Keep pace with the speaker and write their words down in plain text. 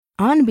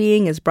On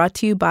Being is brought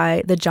to you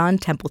by the John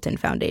Templeton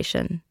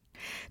Foundation.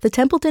 The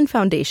Templeton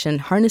Foundation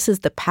harnesses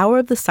the power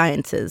of the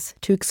sciences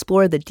to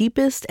explore the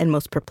deepest and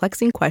most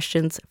perplexing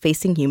questions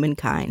facing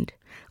humankind.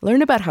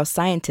 Learn about how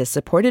scientists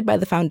supported by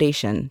the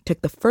foundation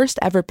took the first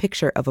ever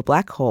picture of a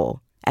black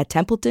hole at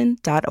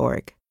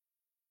templeton.org.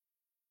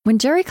 When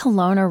Jerry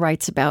Colonna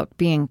writes about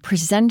being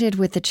presented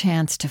with the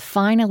chance to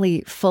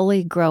finally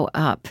fully grow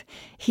up,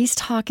 he's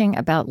talking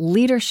about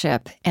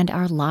leadership and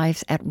our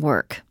lives at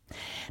work.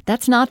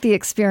 That's not the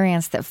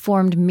experience that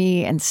formed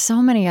me and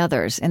so many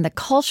others in the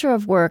culture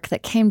of work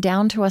that came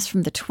down to us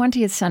from the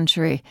 20th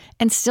century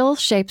and still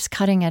shapes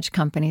cutting-edge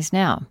companies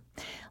now.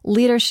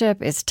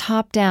 Leadership is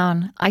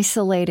top-down,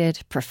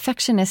 isolated,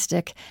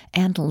 perfectionistic,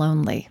 and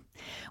lonely.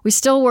 We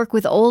still work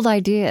with old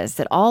ideas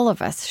that all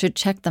of us should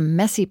check the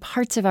messy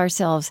parts of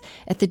ourselves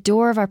at the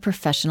door of our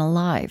professional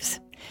lives.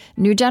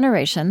 New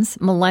generations,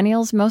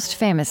 millennials most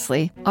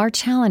famously, are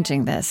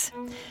challenging this.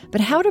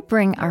 But how to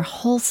bring our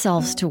whole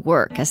selves to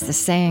work, as the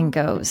saying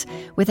goes,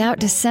 without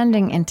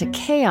descending into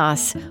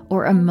chaos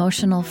or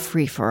emotional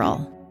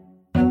free-for-all?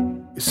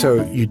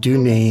 So you do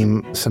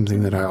name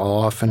something that I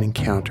often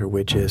encounter,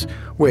 which is,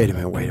 wait a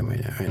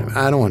minute.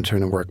 I don't want to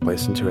turn the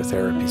workplace into a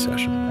therapy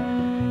session.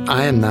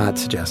 I am not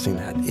suggesting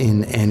that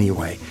in any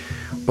way.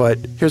 But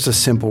here's a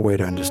simple way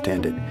to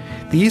understand it.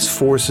 These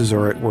forces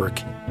are at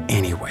work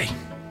anyway.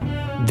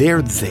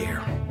 They're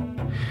there.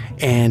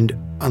 And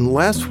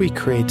unless we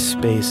create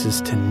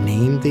spaces to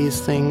name these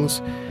things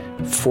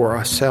for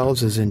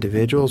ourselves as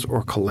individuals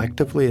or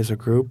collectively as a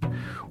group,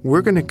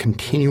 we're going to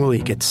continually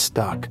get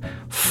stuck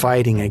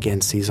fighting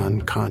against these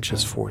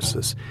unconscious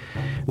forces.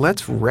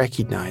 Let's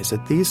recognize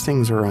that these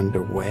things are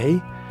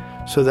underway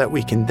so that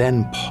we can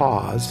then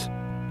pause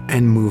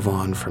and move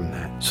on from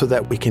that, so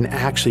that we can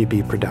actually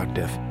be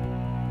productive.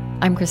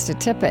 I'm Krista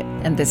Tippett,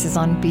 and this is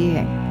On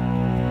Being.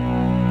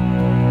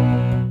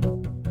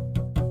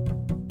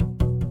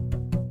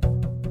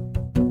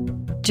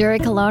 Jerry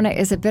Colonna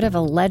is a bit of a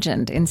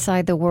legend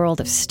inside the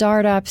world of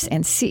startups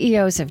and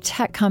CEOs of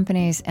tech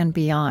companies and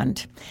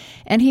beyond.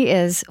 And he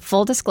is,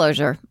 full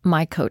disclosure,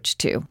 my coach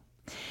too.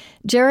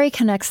 Jerry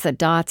connects the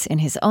dots in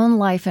his own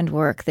life and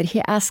work that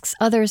he asks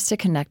others to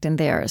connect in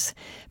theirs,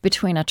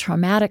 between a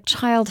traumatic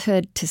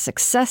childhood to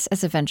success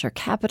as a venture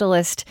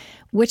capitalist,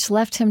 which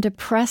left him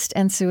depressed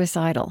and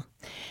suicidal.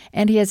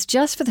 And he has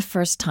just for the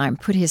first time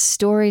put his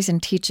stories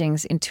and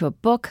teachings into a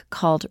book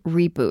called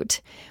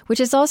Reboot, which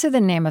is also the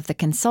name of the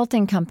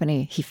consulting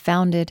company he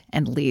founded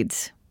and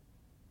leads.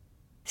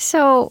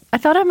 So I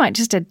thought I might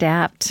just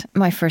adapt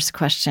my first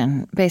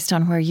question based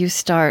on where you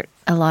start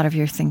a lot of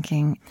your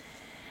thinking,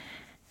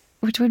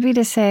 which would be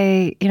to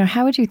say,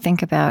 how would you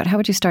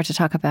start to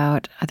talk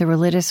about the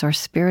religious or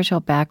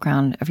spiritual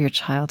background of your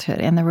childhood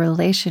and the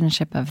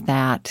relationship of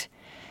that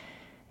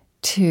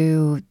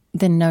to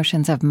the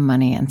notions of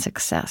money and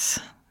success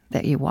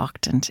that you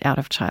walked out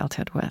of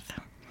childhood with?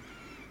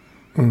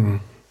 Mm.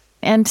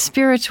 And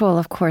spiritual,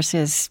 of course,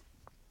 is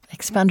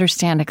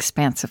understand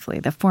expansively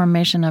the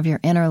formation of your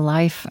inner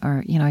life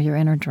or, your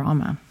inner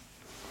drama.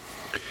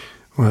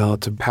 Well,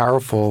 it's a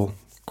powerful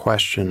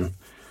question,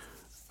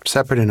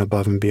 separate and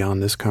above and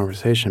beyond this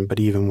conversation, but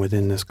even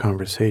within this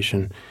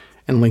conversation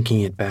and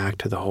linking it back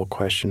to the whole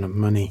question of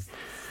money.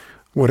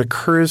 What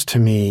occurs to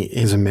me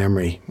is a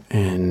memory.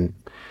 And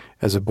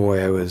as a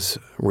boy, I was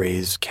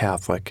raised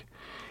Catholic.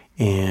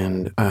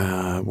 And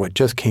what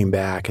just came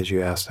back as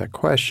you asked that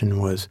question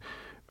was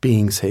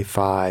being, say,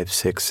 5,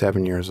 6,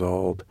 7 years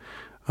old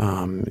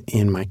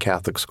in my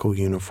Catholic school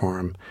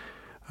uniform,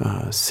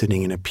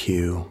 sitting in a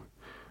pew,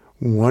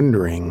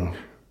 really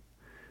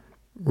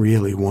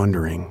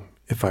wondering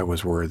if I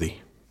was worthy,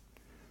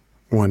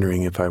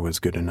 wondering if I was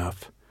good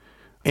enough.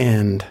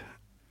 And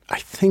I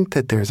think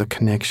that there's a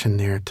connection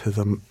there to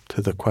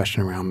the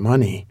question around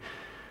money,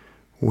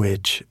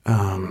 which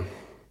can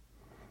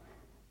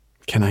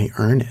I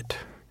earn it?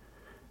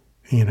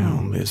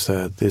 There's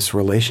this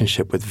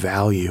relationship with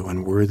value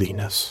and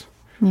worthiness.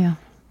 Yeah.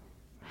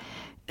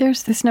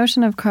 There's this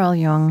notion of Carl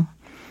Jung,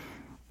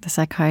 the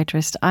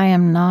psychiatrist, I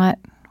am not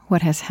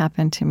what has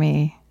happened to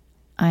me.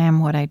 I am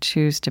what I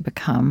choose to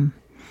become.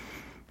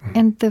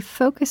 And the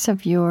focus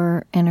of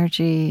your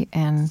energy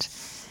and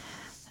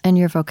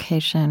your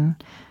vocation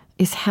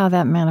is how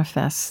that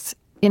manifests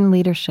in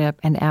leadership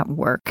and at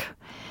work.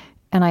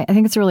 And I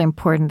think it's really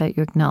important that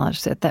you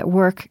acknowledge that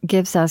work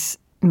gives us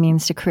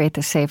means to create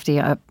the safety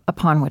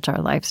upon which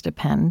our lives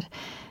depend,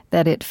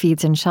 that it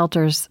feeds and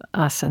shelters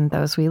us and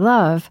those we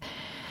love,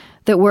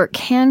 that work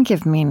can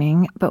give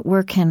meaning, but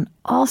work can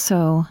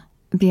also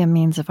be a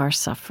means of our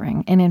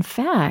suffering. And in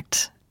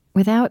fact,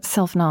 without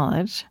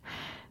self-knowledge,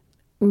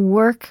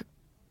 work,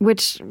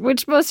 which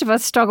most of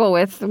us struggle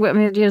with,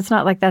 it's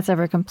not like that's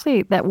ever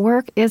complete, that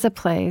work is a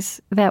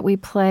place that we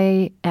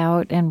play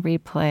out and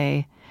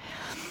replay,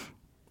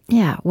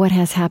 what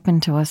has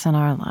happened to us in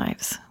our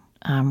lives,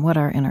 what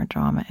our inner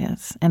drama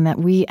is, and that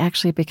we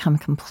actually become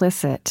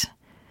complicit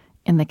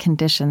in the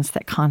conditions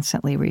that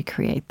constantly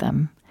recreate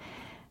them.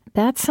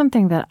 That's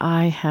something that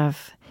I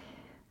have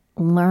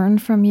learn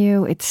from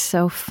you. It's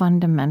so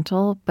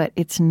fundamental, but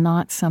it's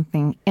not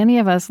something any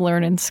of us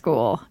learn in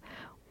school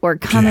or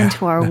come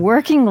into our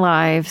working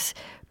lives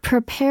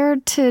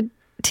prepared to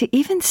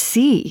even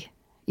see,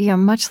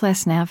 much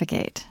less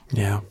navigate.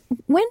 Yeah.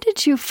 When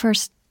did you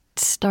first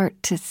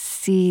start to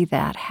see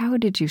that? How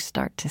did you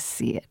start to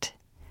see it?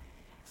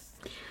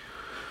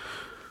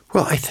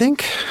 Well, I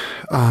think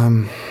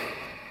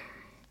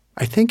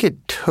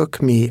it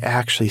took me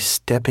actually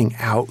stepping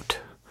out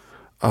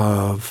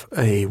of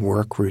a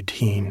work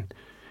routine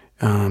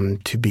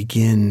to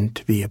begin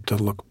to be able to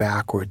look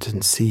backwards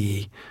and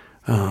see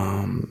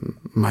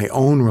my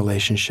own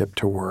relationship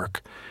to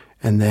work,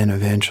 and then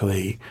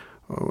eventually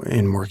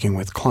in working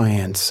with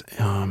clients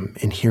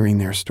and hearing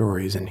their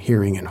stories and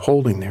hearing and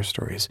holding their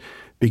stories,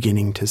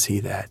 beginning to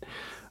see that.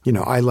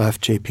 I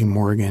left J.P.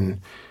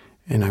 Morgan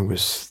and I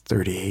was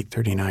 38,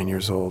 39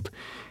 years old.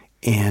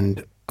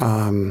 And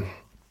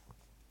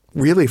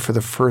really for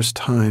the first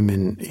time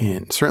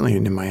certainly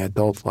in my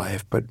adult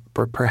life, but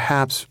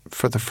perhaps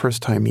for the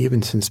first time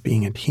even since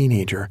being a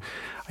teenager,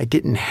 I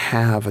didn't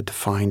have a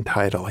defined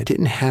title. I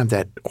didn't have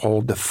that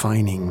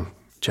all-defining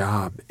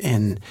job.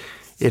 And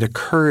it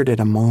occurred at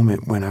a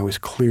moment when I was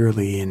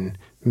clearly in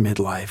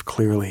midlife,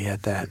 clearly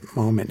at that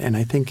moment. And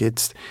I think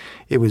it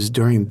was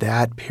during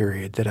that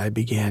period that I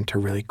began to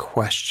really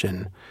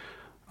question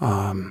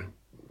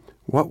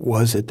what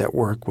was it that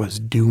work was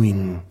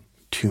doing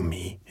to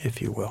me,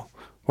 if you will.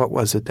 What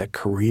was it that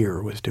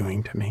career was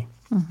doing to me?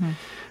 Mm-hmm.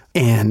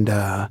 And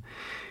I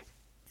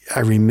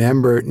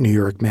remember New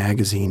York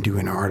Magazine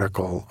doing an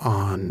article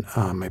on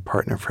my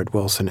partner Fred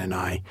Wilson and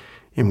I,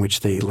 in which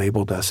they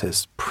labeled us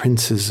as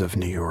princes of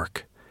New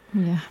York.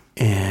 Yeah.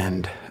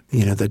 And,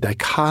 the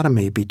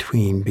dichotomy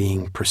between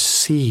being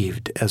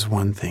perceived as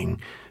one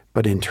thing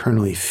but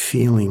internally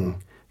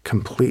feeling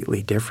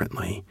completely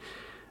differently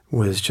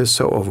was just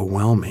so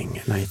overwhelming.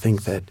 And I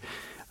think that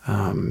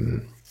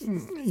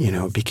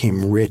it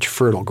became rich,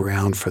 fertile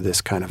ground for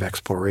this kind of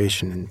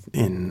exploration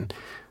in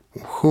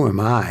who am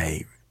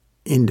I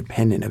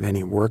independent of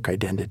any work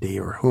identity,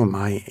 or who am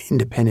I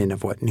independent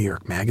of what New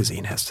York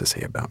Magazine has to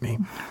say about me?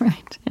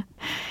 Right.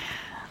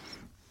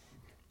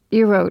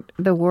 You wrote,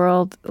 "The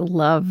world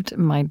loved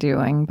my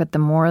doing, but the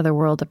more the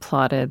world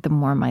applauded, the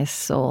more my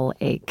soul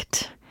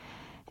ached."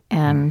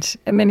 And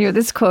then you have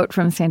this quote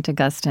from St.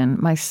 Augustine,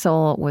 "My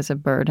soul was a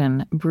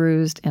burden,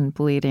 bruised and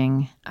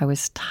bleeding. I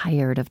was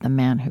tired of the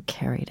man who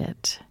carried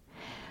it."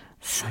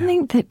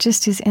 Something that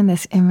just is in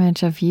this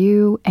image of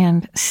you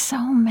and so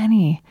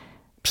many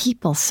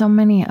people, so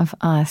many of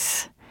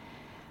us,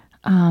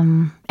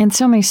 and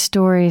so many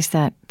stories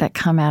that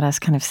come at us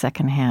kind of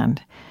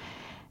secondhand,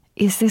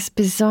 is this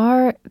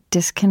bizarre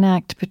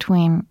disconnect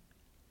between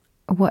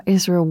what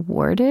is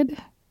rewarded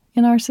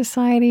in our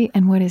society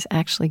and what is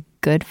actually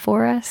good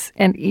for us,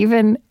 and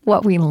even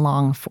what we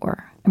long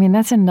for. I mean,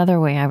 that's another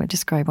way I would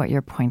describe what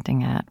you're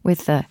pointing at,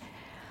 with the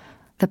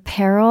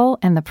peril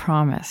and the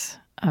promise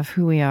of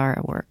who we are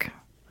at work.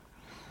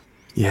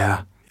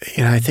 Yeah.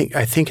 I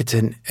think it's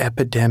an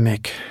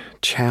epidemic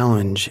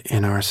challenge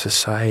in our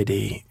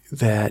society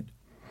that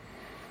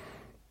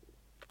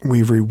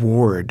we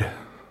reward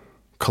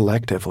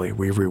collectively.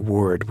 We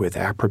reward with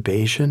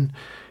approbation,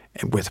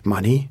 with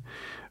money,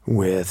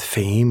 with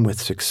fame,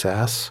 with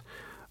success,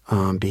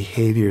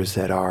 behaviors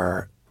that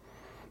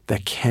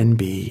can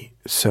be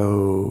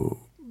so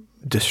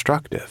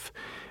destructive.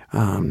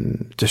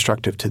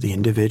 Destructive to the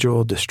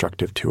individual,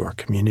 destructive to our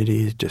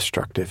communities,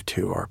 destructive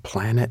to our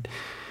planet.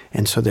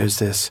 And so there's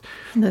this...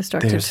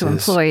 Destructive to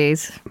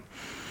employees.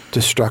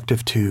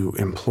 Destructive to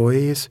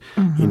employees.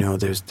 Mm-hmm.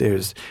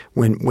 There's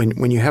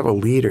when you have a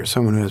leader,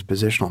 someone who has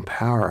positional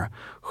power,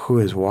 who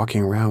is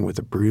walking around with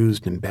a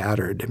bruised and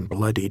battered and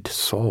bloodied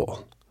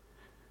soul,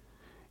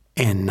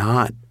 and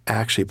not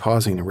actually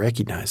pausing to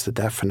recognize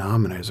that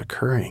phenomena is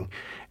occurring,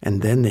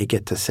 and then they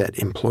get to set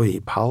employee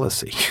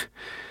policy.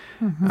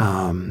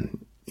 Mm-hmm.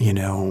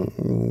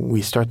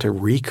 We start to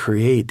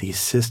recreate these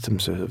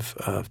systems of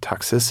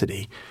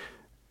toxicity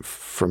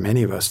for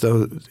many of us,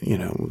 those,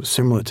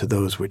 similar to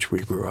those which we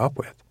grew up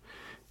with.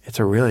 It's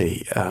a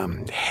really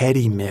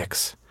heady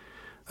mix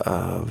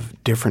of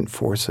different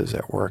forces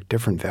at work,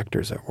 different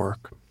vectors at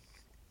work.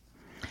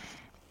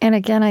 And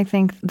again, I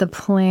think the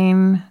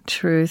plain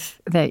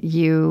truth that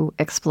you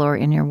explore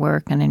in your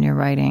work and in your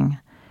writing,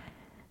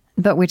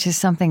 but which is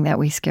something that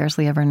we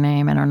scarcely ever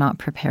name and are not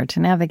prepared to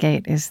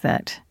navigate, is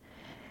that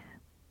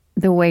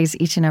the ways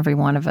each and every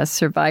one of us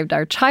survived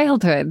our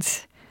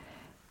childhoods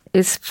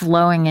is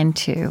flowing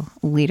into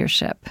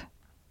leadership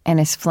and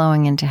is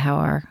flowing into how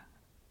our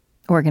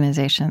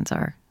organizations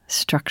are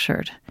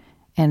structured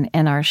and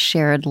our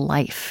shared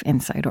life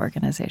inside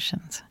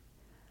organizations.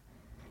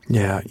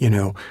 Yeah,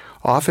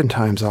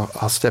 oftentimes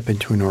I'll step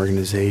into an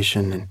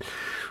organization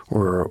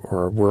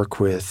or work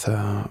with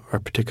a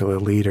particular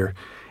leader,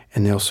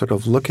 and they'll sort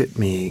of look at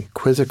me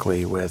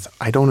quizzically with,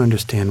 "I don't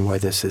understand why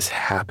this is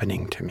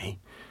happening to me.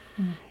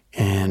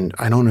 And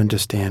I don't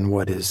understand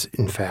what is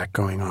in fact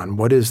going on.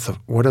 What are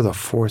the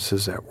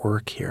forces at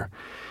work here?"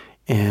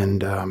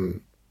 And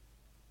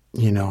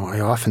I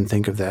often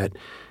think of that,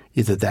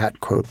 either that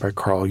quote by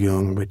Carl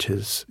Jung, which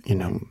is,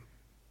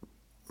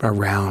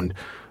 around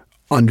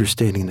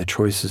understanding the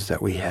choices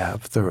that we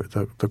have,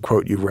 the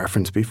quote you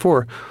referenced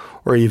before,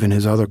 or even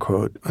his other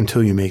quote,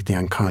 until you make the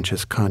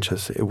unconscious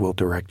conscious, it will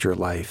direct your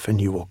life and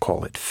you will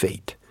call it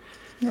fate.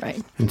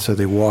 Right. And so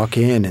they walk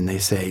in and they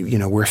say,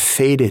 we're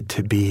fated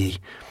to be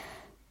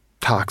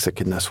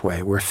toxic in this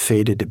way. We're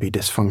fated to be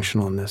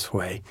dysfunctional in this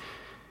way.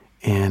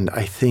 And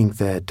I think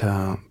that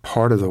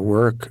part of the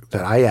work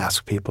that I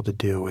ask people to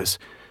do is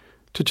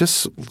to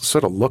just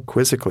sort of look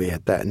quizzically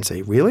at that and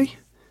say, really?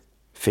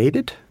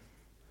 Fated?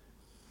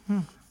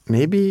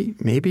 Maybe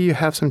you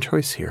have some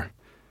choice here.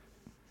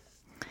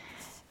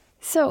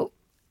 So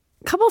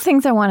a couple of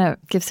things I want to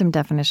give some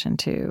definition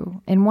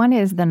to. And one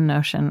is the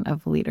notion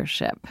of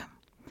leadership.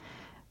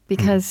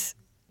 Because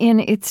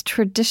in its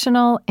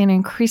traditional and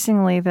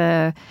increasingly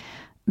the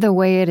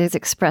way it is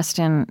expressed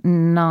in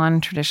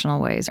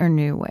non-traditional ways or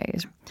new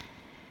ways.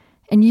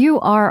 And you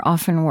are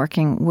often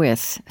working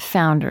with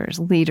founders,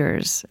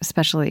 leaders,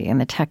 especially in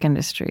the tech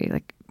industry,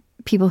 like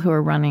people who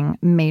are running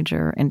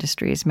major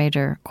industries,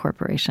 major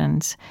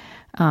corporations,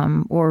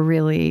 or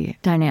really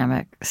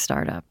dynamic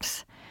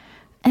startups.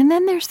 And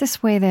then there's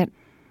this way that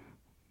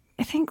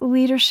I think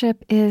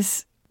leadership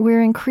is,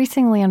 we're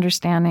increasingly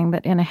understanding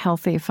that in a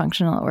healthy,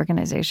 functional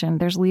organization,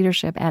 there's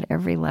leadership at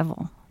every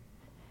level.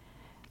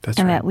 That's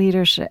and right. That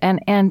leadership,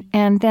 and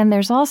then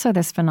there's also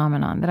this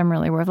phenomenon that I'm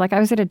really aware of. Like I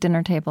was at a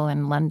dinner table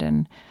in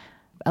London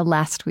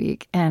last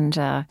week,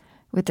 and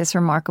with this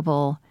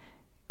remarkable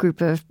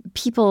group of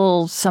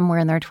people somewhere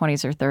in their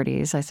 20s or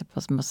 30s, I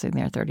suppose mostly in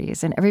their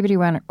 30s, and everybody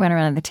went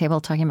around the table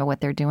talking about what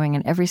they're doing,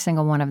 and every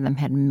single one of them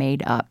had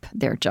made up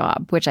their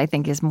job, which I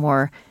think is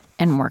more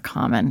and more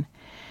common.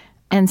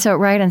 And so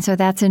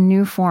that's a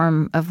new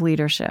form of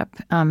leadership.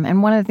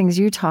 And one of the things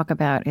you talk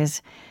about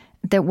is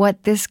that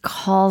what this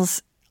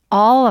calls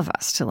all of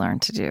us to learn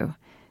to do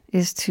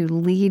is to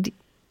lead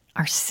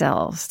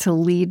ourselves, to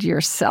lead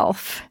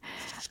yourself,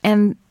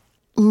 and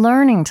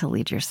learning to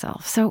lead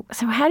yourself. So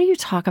how do you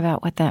talk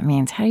about what that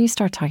means? How do you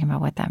start talking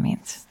about what that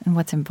means and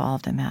what's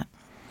involved in that?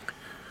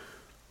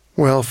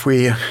 Well, if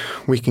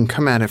we can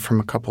come at it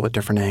from a couple of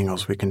different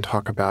angles. We can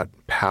talk about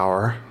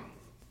power,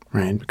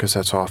 right? Because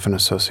that's often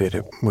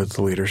associated with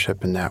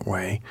leadership in that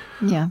way.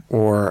 Yeah.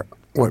 Or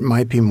what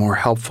might be more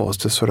helpful is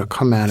to sort of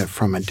come at it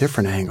from a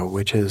different angle,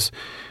 which is,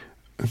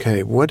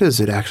 okay, what does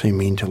it actually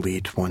mean to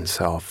lead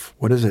oneself?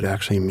 What does it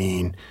actually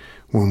mean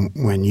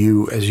when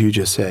you, as you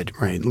just said,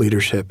 right,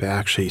 leadership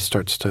actually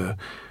starts to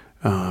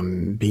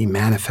be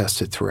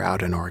manifested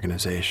throughout an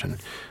organization?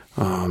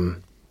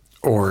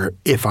 Or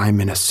if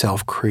I'm in a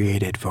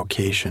self-created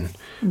vocation,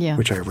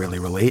 which I really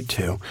relate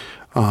to,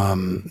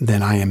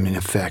 then I am in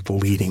effect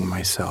leading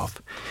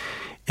myself.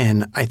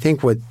 And I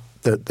think what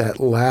that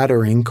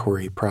latter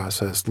inquiry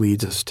process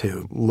leads us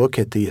to look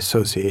at the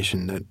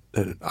association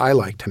that I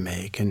like to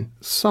make, and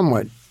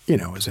somewhat,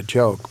 as a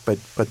joke, but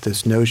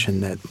this notion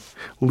that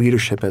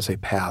leadership as a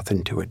path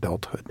into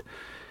adulthood,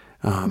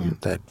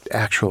 that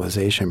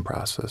actualization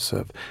process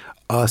of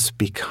us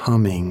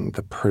becoming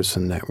the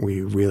person that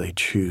we really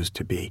choose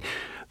to be,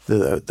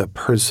 the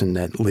person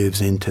that lives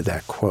into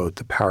that quote,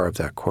 the power of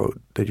that quote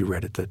that you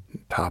read at the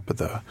top of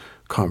the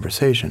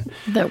conversation.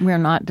 That we're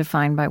not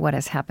defined by what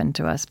has happened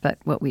to us, but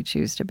what we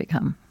choose to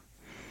become.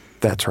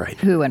 That's right.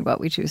 Who and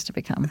what we choose to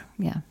become,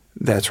 yeah.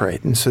 That's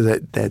right. And so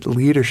that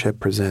leadership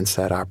presents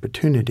that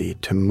opportunity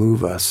to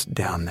move us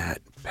down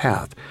that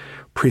path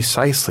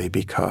precisely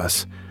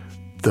because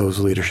those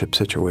leadership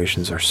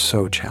situations are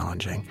so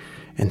challenging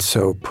and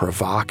so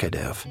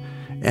provocative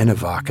and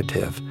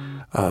evocative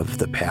of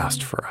the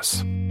past for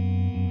us.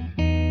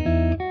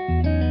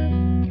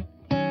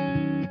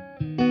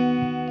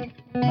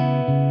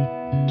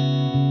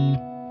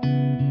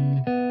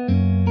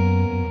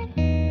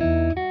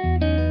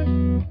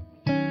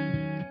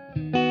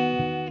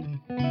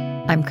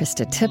 I'm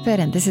Krista Tippett,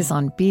 and this is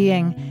On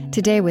Being,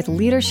 today with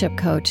leadership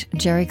coach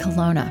Jerry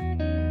Colonna.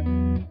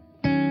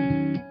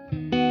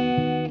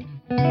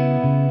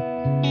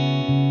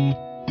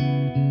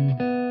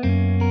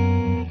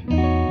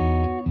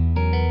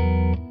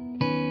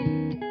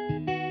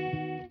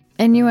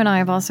 And you and I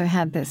have also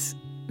had this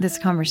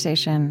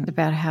conversation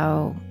about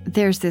how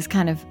there's this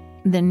kind of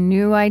the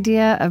new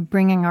idea of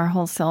bringing our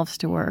whole selves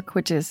to work,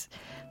 which is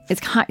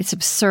it's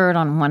absurd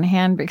on one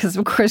hand because,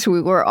 of course, we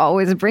were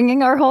always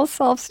bringing our whole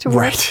selves to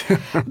work.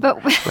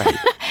 Right.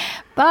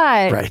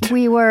 But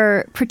we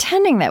were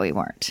pretending that we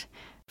weren't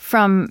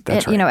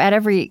at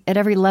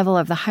every level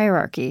of the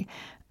hierarchy.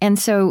 And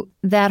so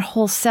that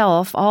whole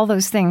self, all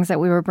those things that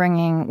we were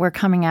bringing were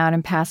coming out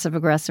in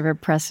passive-aggressive,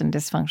 repressed, and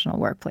dysfunctional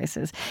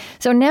workplaces.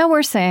 So now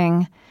we're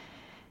saying,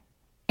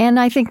 and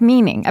I think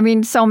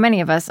meaning, so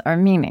many of us are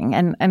meaning,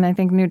 and I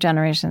think new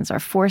generations are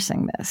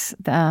forcing this,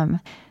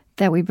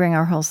 that we bring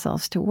our whole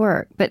selves to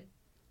work. But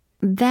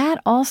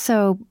that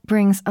also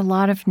brings a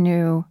lot of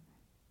new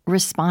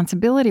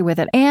responsibility with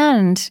it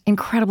and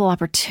incredible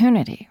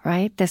opportunity,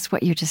 right? That's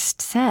what you just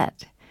said.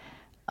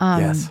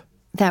 Yes.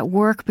 That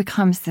work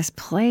becomes this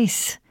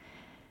place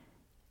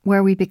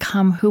where we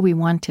become who we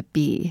want to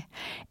be.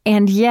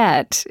 And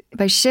yet,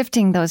 by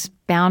shifting those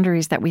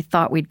boundaries that we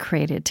thought we'd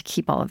created to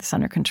keep all of this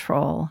under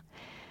control,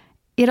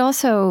 it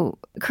also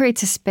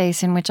creates a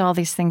space in which all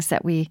these things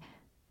that we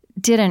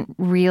didn't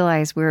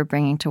realize we were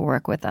bringing to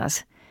work with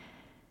us,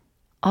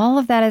 all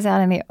of that is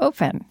out in the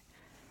open.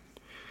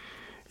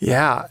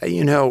 Yeah, I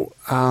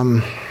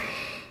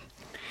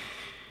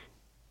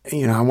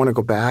want to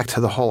go back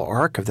to the whole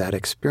arc of that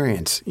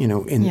experience,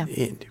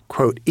 in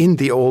quote, in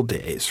the old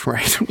days,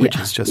 right? Which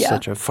is just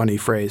such a funny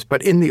phrase.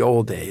 But in the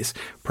old days,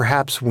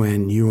 perhaps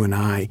when you and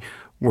I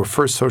were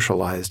first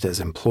socialized as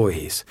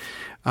employees,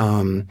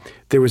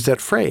 there was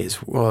that phrase,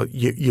 well,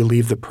 you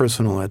leave the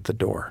personal at the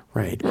door,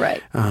 right?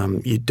 Right.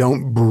 You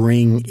don't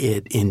bring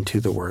it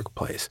into the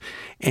workplace.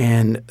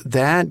 And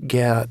that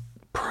got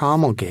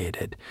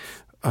promulgated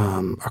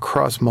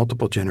across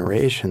multiple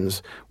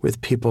generations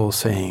with people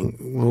saying,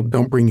 well,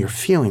 don't bring your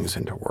feelings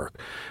into work.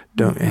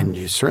 And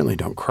you certainly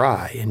don't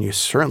cry, and you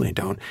certainly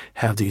don't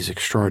have these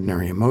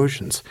extraordinary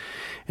emotions.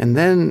 And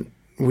then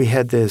we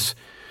had this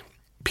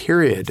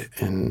period,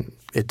 and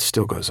it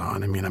still goes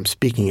on. I mean, I'm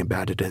speaking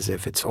about it as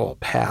if it's all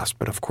past,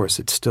 but of course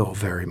it's still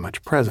very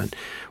much present.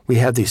 We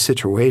have these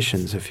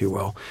situations, if you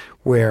will,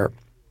 where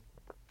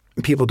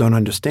people don't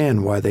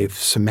understand why they've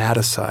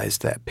somaticized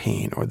that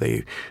pain, or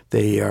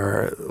they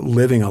are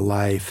living a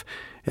life,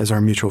 as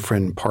our mutual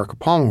friend Parker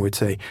Palmer would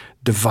say,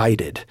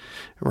 divided,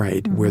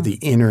 right, where the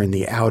inner and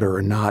the outer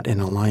are not in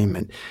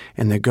alignment.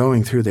 And they're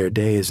going through their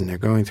days, and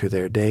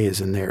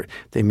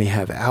they may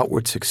have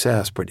outward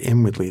success, but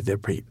inwardly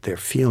they're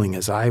feeling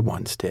as I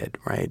once did,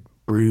 right,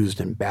 bruised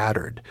and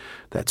battered,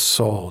 that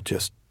soul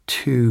just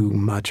too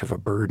much of a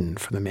burden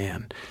for the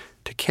man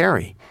to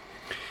carry.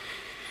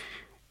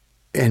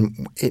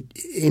 And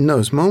in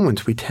those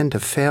moments, we tend to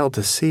fail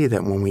to see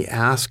that when we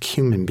ask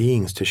human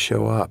beings to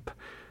show up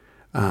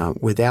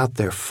without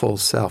their full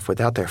self,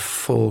 without their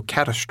full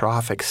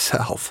catastrophic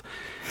self,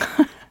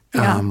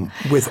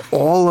 with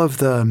all of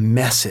the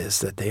messes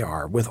that they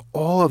are, with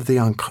all of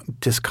the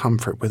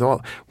discomfort,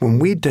 when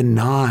we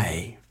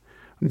deny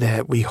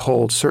that we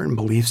hold certain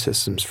belief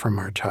systems from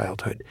our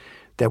childhood,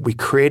 that we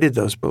created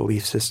those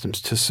belief systems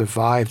to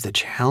survive the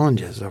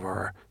challenges of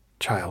our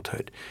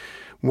childhood,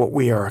 what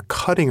we are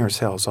cutting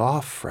ourselves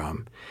off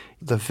from,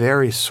 the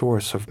very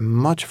source of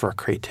much of our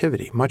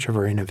creativity, much of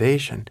our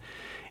innovation.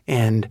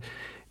 And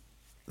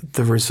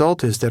the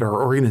result is that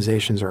our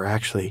organizations are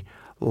actually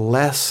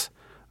less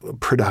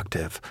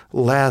productive,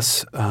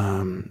 less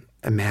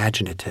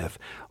imaginative,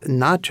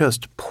 not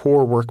just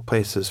poor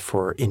workplaces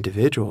for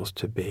individuals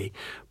to be,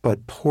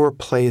 but poor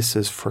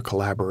places for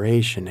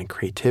collaboration and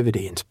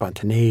creativity and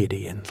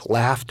spontaneity and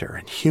laughter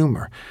and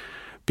humor,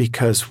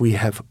 because we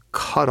have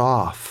cut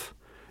off,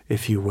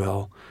 if you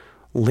will,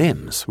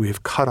 limbs. We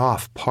have cut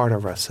off part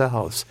of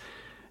ourselves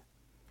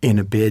in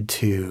a bid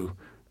to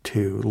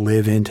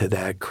live into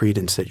that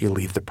credence that you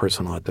leave the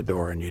personal at the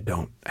door and you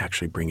don't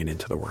actually bring it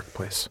into the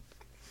workplace.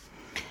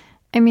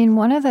 I mean,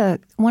 one of the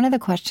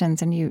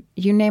questions, and you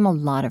name a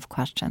lot of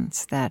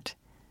questions that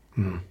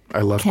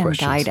I love can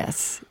questions. guide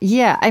us.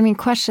 Yeah, I mean,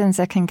 questions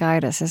that can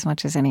guide us as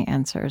much as any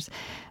answers.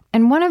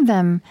 And one of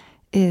them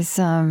is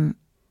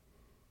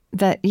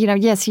that,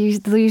 yes, you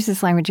use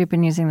this language, you've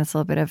been using this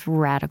little bit of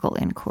radical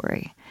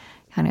inquiry.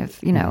 Kind of,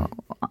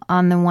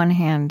 on the one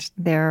hand,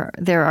 there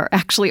are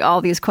actually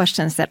all these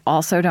questions that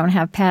also don't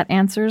have pat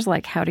answers,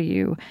 like how do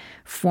you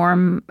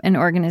form an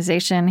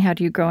organization? How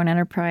do you grow an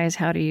enterprise?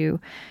 How do you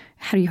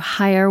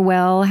hire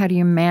well? How do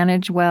you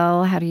manage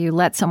well? How do you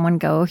let someone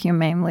go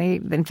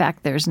humanely? In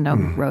fact, there's no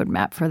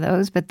roadmap for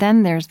those. But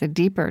then there's the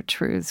deeper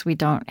truths we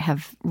don't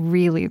have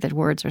really the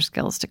words or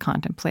skills to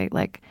contemplate,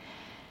 like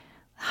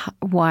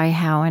why,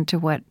 how, and to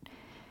what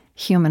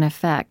human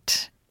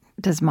effect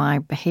does my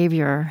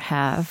behavior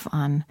have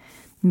on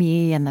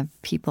me and the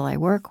people I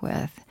work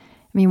with?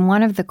 I mean,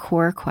 one of the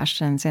core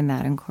questions in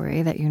that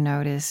inquiry that you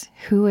note is,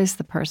 who is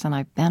the person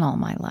I've been all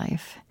my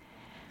life?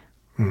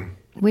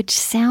 Which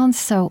sounds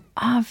so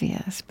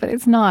obvious, but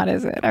it's not,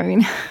 is it? I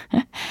mean...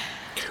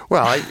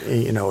 Well,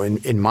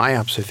 in my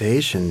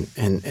observation,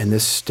 and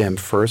this stemmed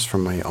first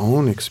from my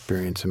own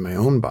experience in my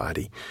own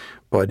body,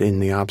 but in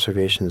the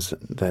observations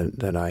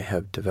that I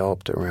have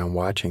developed around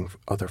watching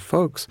other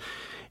folks,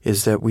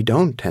 is that we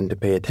don't tend to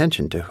pay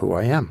attention to who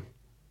I am.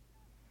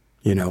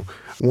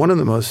 One of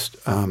the most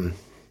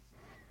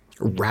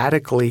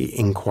radically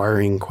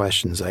inquiring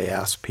questions I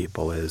ask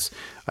people is,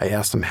 I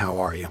ask them, how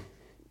are you?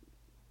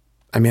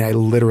 I mean, I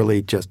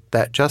literally just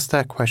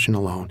that question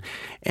alone.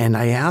 And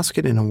I ask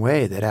it in a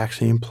way that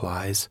actually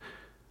implies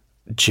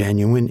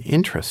genuine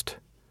interest.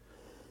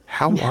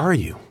 How are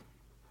you?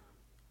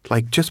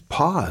 Like, just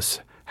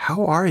pause.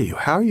 How are you?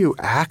 How are you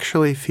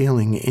actually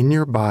feeling in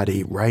your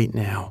body right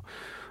now?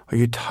 Are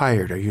you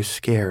tired? Are you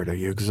scared? Are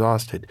you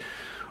exhausted?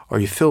 Are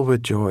you filled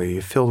with joy? Are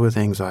you filled with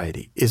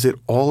anxiety? Is it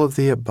all of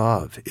the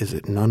above? Is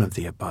it none of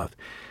the above?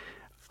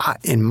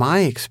 In my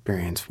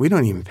experience, we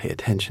don't even pay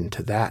attention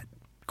to that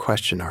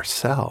question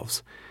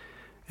ourselves.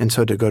 And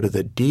so to go to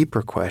the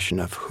deeper question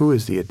of who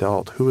is the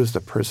adult, who is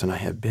the person I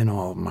have been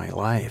all of my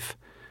life,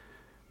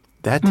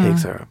 That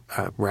takes a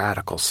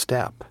radical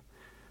step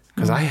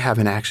because I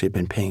haven't actually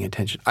been paying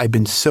attention. I've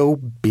been so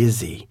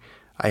busy,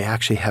 I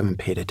actually haven't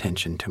paid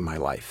attention to my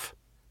life.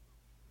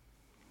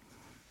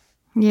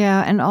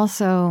 Yeah, and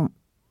also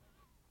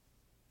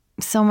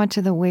so much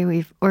of the way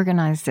we've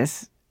organized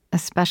this,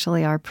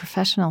 especially our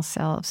professional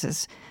selves,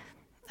 is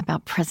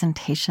about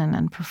presentation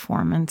and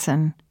performance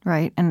and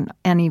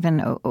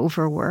even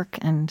overwork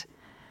and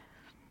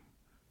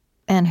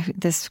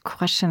this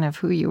question of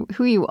who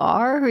you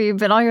are, who you've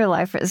been all your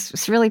life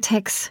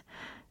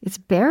it's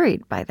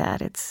buried by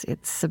that. It's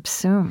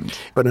subsumed.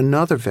 But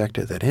another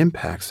vector that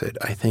impacts it,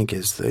 I think,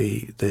 is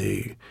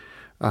the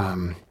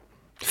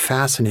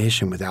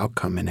fascination with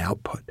outcome and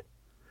output,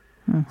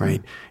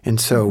 right? And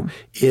so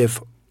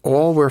if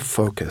all we're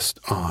focused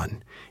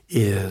on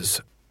is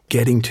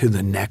getting to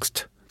the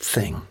next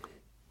thing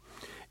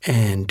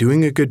and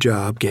doing a good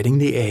job, getting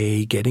the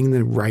A, getting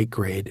the right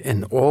grade,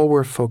 and all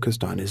we're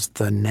focused on is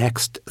the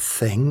next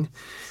thing,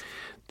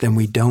 then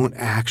we don't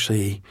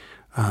actually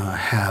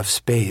have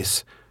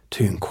space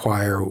to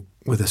inquire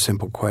with a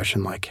simple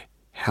question like,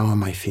 how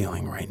am I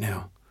feeling right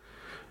now?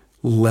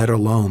 Let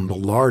alone the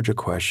larger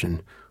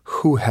question,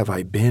 who have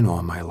I been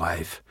all my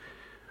life?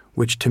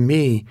 Which to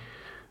me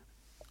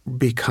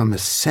become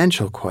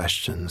essential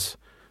questions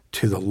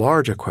to the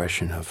larger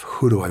question of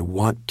who do I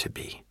want to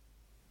be?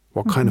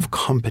 What kind of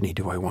company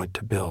do I want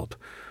to build?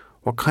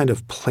 What kind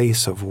of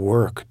place of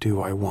work do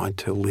I want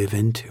to live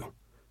into?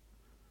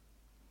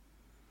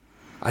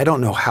 I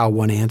don't know how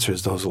one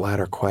answers those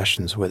latter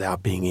questions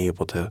without being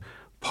able to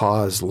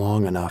pause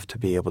long enough to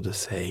be able to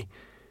say,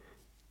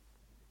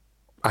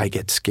 I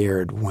get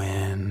scared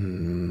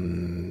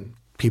when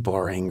people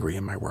are angry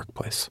in my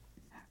workplace.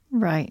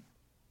 Right.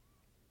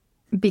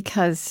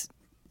 Because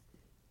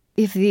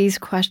if these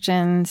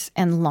questions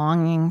and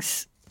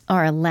longings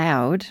are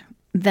allowed,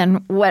 then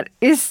what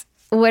is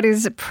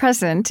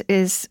present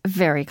is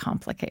very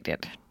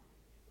complicated.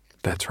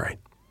 That's right.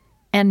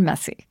 And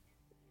messy.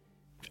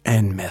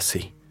 And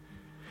messy.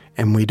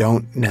 And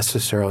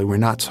we're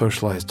not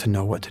socialized to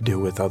know what to do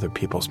with other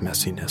people's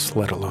messiness,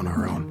 let alone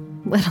our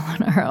own. Let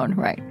alone our own,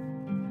 right.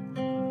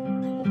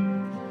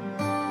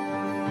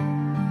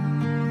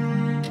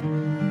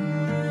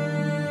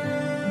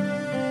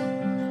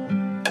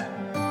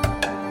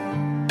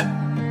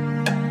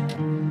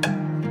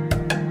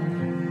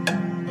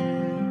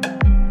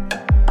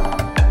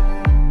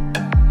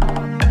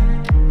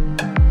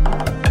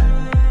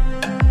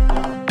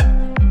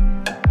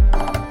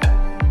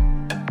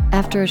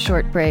 After a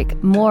short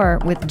break, more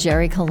with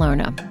Jerry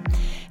Colonna.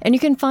 And you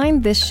can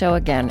find this show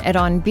again at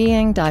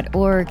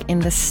onbeing.org in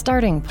the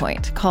starting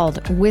point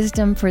called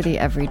Wisdom for the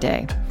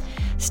Everyday.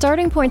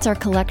 Starting points are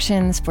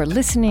collections for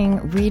listening,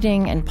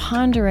 reading, and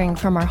pondering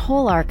from our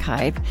whole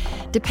archive,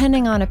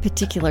 depending on a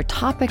particular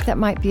topic that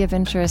might be of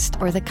interest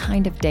or the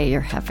kind of day you're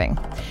having.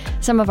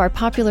 Some of our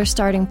popular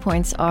starting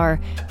points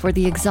are For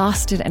the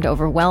Exhausted and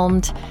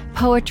Overwhelmed,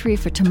 Poetry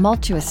for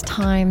Tumultuous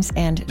Times,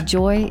 and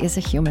Joy is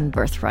a Human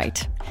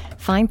Birthright.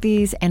 Find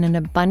these and an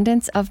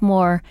abundance of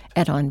more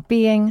at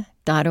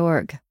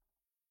onbeing.org.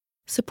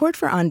 Support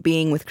for On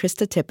Being with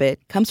Krista Tippett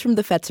comes from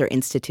the Fetzer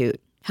Institute,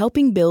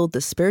 helping build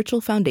the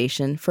spiritual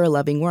foundation for a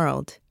loving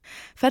world.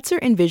 Fetzer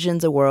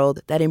envisions a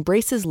world that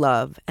embraces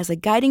love as a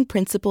guiding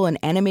principle and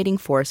animating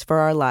force for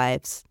our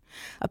lives.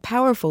 A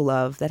powerful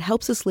love that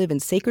helps us live in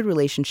sacred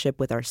relationship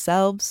with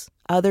ourselves,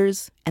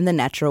 others, and the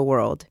natural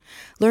world.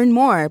 Learn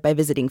more by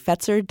visiting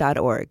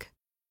Fetzer.org.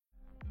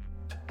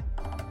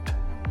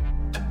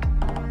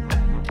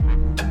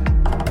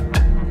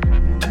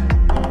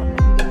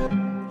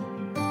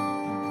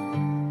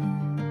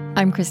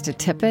 I'm Krista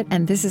Tippett,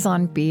 and this is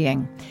On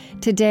Being.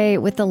 Today,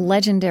 with the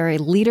legendary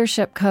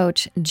leadership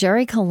coach,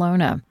 Jerry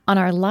Colonna, on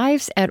our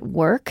lives at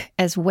work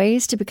as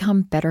ways to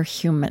become better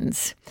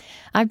humans.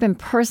 I've been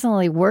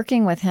personally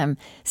working with him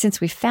since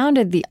we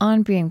founded the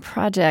On Being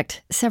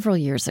Project several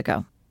years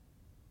ago.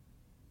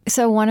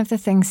 So one of the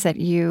things that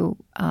you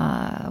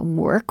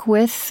work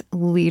with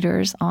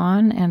leaders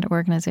on and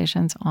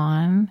organizations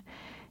on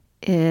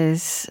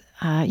is,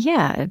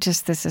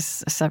 this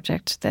is a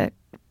subject that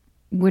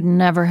would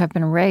never have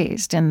been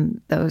raised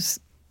in those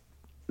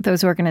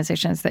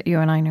organizations that you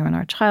and I knew in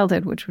our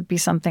childhood, which would be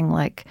something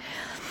like,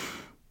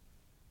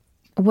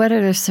 what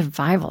are the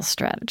survival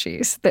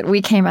strategies that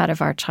we came out of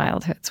our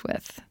childhoods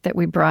with, that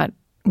we brought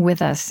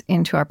with us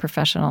into our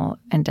professional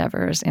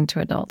endeavors, into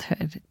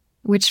adulthood,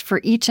 which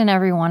for each and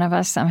every one of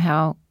us,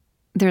 somehow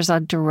there's a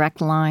direct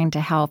line to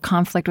how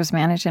conflict was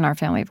managed in our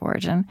family of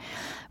origin,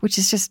 which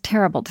is just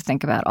terrible to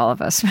think about, all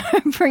of us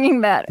bringing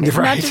that, right.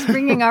 Not just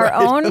bringing our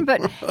own, but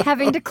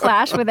having to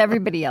clash with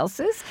everybody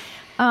else's.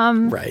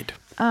 Right.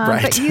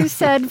 But you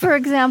said, for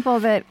example,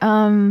 that,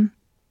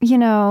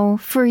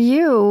 for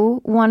you,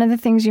 one of the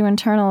things you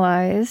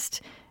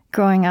internalized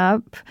growing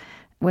up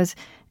was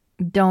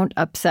don't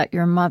upset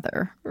your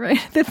mother, right?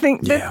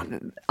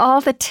 That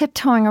all the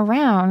tiptoeing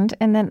around,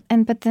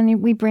 but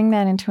then we bring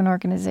that into an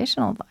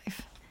organizational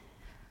life.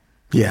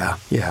 Yeah.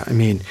 I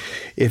mean,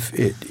 if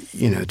it,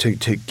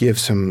 to give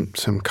some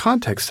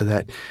context to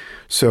that.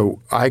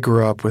 So I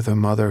grew up with a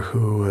mother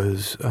who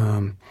was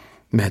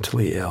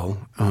mentally ill.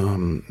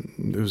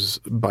 It was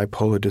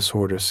bipolar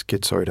disorder,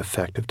 schizoid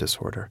affective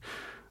disorder.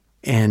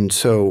 And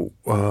so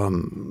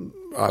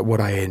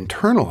what I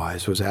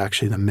internalized was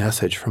actually the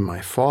message from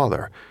my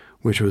father,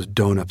 which was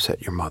don't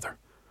upset your mother.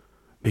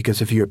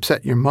 Because if you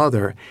upset your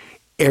mother,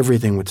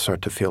 everything would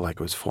start to feel like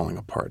it was falling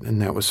apart.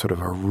 And that was sort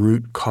of a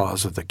root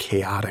cause of the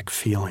chaotic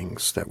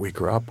feelings that we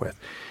grew up with.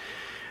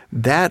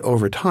 That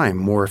over time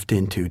morphed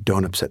into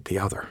don't upset the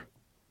other.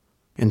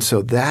 And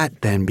so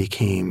that then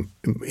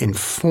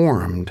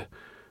informed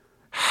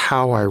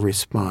how I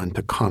respond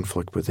to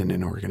conflict within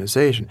an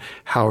organization,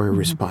 how I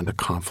respond to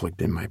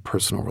conflict in my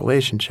personal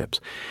relationships.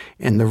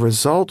 And the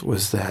result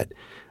was that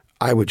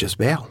I would just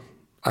bail.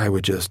 I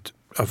would just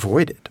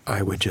avoid it.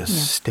 I would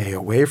just stay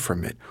away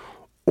from it.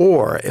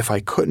 Or if I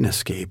couldn't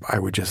escape, I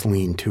would just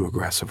lean too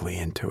aggressively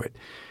into it.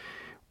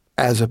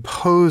 As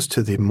opposed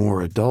to the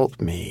more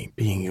adult me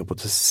being able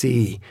to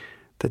see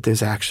that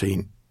there's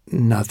actually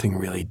nothing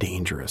really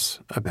dangerous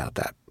about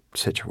that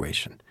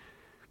situation.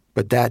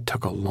 But that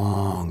took a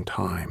long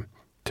time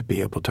to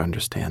be able to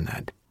understand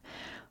that.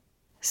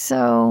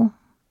 So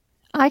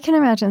I can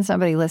imagine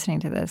somebody listening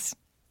to this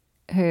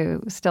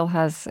who still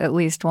has at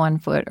least 1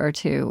 foot or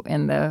two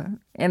in the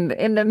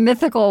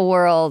mythical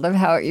world of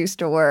how it used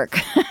to work,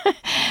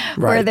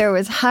 where there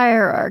was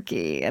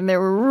hierarchy and there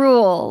were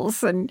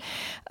rules, and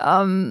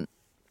I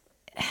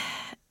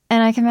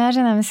can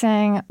imagine them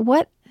saying,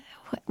 "What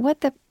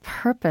the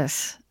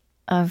purpose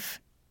of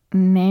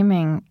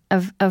naming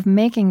of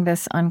making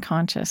this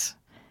unconscious,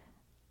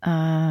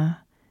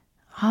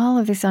 all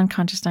of these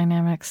unconscious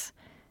dynamics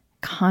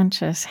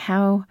conscious?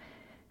 How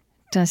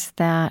does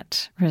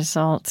that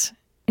result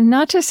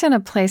not just in a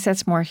place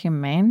that's more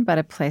humane, but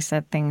a place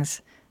that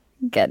things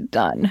get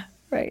done?"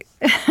 Right.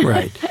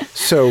 Right.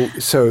 So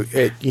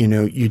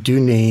you do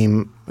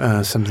name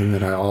something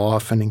that I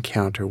often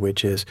encounter,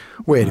 which is,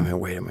 wait a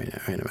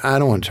minute. I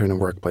don't want to turn the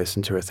workplace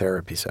into a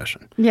therapy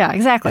session. Yeah,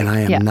 exactly. And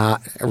I am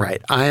not,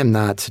 right. I am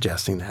not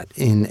suggesting that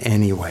in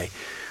any way.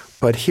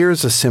 But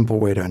here's a simple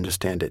way to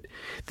understand it.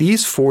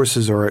 These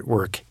forces are at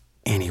work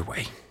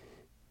anyway.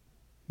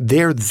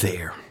 They're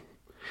there.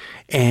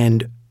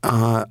 And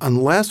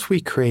unless we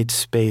create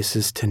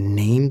spaces to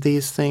name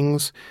these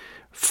things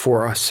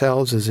for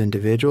ourselves as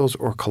individuals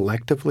or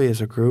collectively as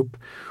a group,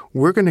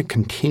 we're going to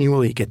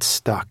continually get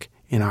stuck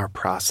in our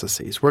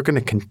processes. We're going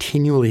to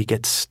continually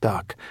get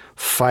stuck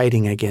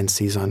fighting against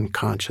these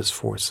unconscious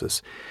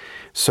forces.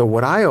 So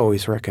what I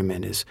always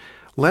recommend is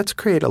let's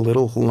create a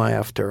little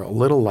laughter, a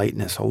little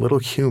lightness, a little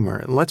humor,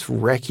 and let's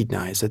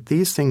recognize that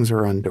these things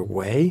are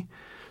underway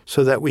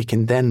so that we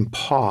can then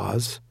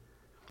pause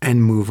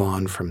and move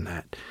on from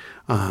that,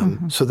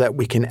 so that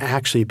we can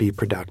actually be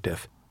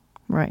productive.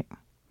 Right.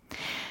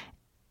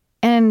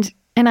 And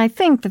I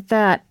think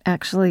that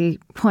actually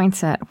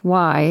points at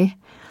why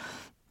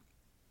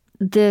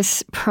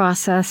this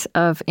process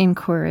of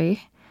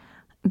inquiry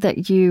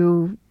that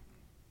you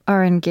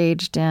are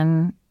engaged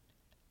in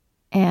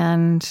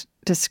and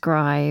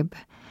describe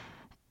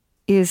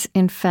is,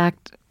 in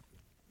fact,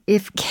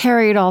 if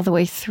carried all the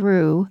way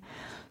through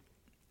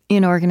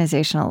in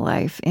organizational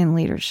life, in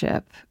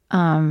leadership,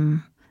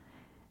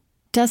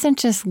 doesn't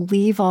just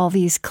leave all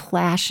these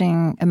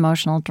clashing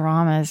emotional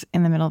dramas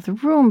in the middle of the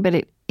room, but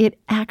it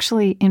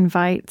actually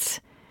invites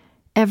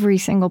every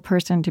single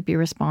person to be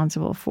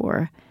responsible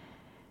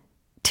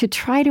to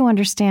try to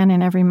understand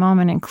in every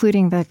moment,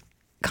 including the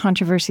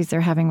controversies they're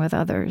having with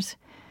others,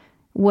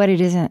 what it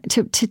is,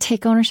 to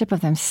take ownership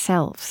of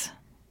themselves.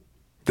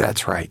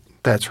 That's right.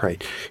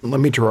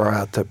 Let me draw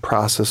out the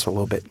process a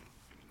little bit.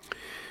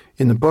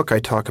 In the book, I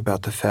talk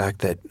about the fact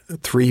that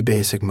 3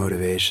 basic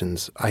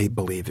motivations, I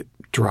believe,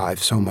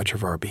 drive so much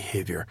of our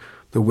behavior.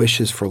 The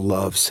wishes for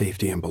love,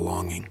 safety, and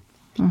belonging.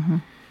 Mm-hmm.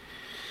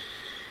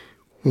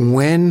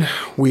 When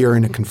we are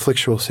in a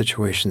conflictual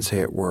situation, say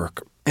at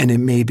work, and it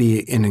may be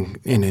in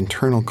an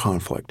internal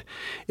conflict,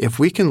 if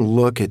we can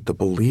look at the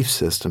belief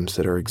systems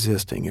that are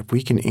existing, if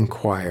we can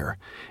inquire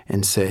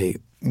and say,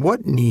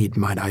 what need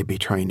might I be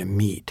trying to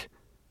meet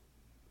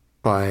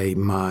by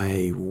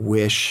my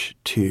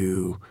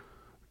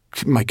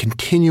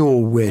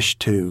continual wish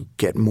to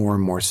get more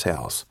and more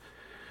sales?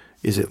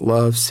 Is it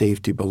love,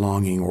 safety,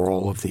 belonging, or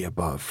all of the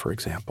above, for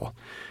example?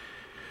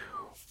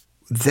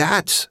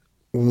 That's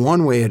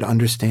one way of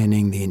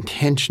understanding the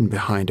intention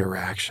behind our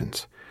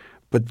actions.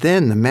 But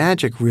then the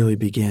magic really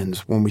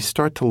begins when we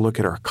start to look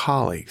at our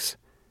colleagues,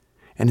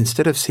 and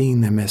instead of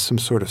seeing them as some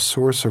sort of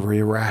source of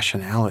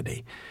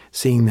irrationality,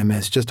 seeing them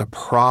as just a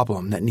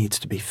problem that needs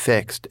to be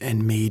fixed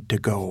and made to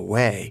go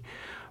away,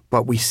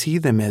 but we see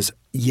them as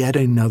yet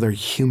another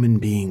human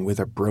being with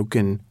a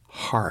broken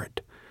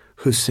heart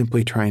who's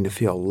simply trying to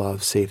feel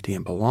love, safety,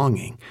 and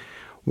belonging.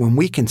 When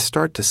we can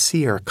start to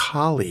see our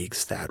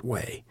colleagues that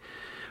way,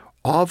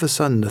 all of a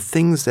sudden the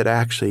things that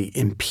actually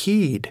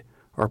impede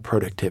our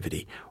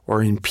productivity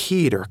or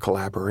impede our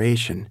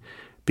collaboration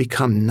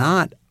become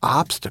not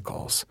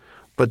obstacles,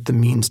 but the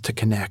means to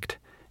connect,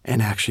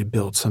 and actually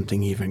build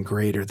something even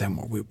greater than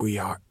what we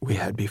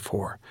had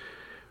before,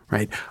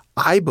 right?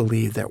 I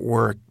believe that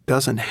work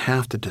doesn't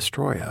have to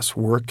destroy us.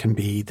 Work can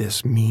be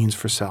this means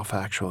for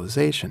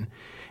self-actualization.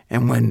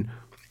 And when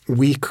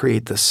we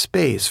create the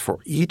space for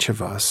each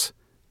of us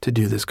to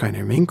do this kind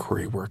of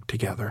inquiry work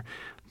together,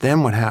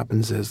 then what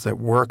happens is that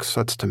work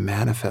starts to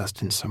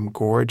manifest in some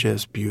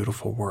gorgeous,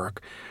 beautiful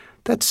work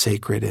that's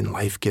sacred and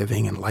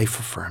life-giving and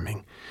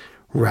life-affirming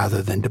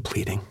rather than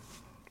depleting.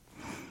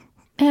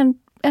 And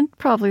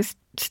probably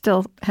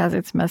still has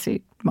its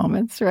messy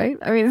moments, right?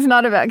 I mean, it's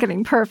not about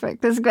getting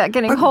perfect. It's about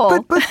getting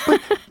whole.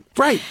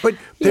 Right. But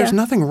there's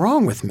nothing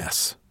wrong with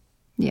mess.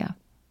 Yeah.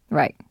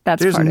 Right.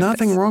 That's There's part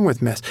nothing of wrong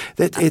with mess.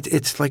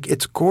 It's like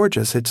it's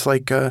gorgeous. It's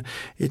like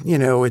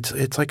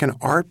it's like an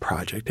art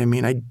project. I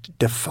mean, I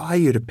defy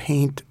you to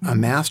paint a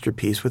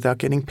masterpiece without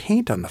getting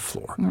paint on the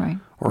floor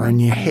or on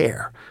your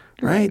hair.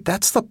 Right?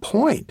 That's the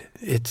point.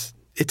 It's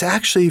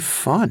actually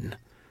fun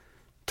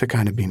to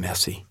kind of be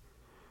messy.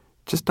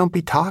 Just don't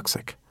be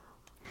toxic.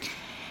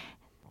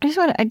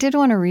 I did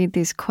want to read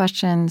these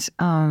questions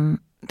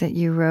that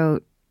you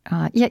wrote.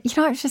 I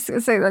was just going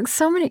to say, like,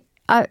 so many.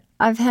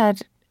 I've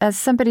had, as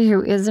somebody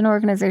who is an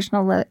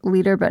organizational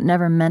leader but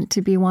never meant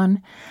to be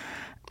one.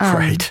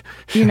 Right.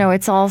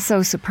 It's all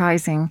so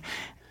surprising.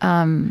 You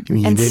mean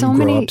you didn't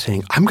grow up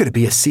saying, I'm going to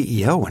be a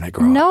CEO when I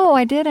grow up? No,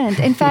 I didn't.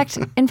 In fact,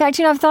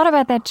 I've thought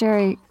about that,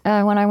 Jerry,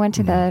 when I went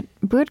to that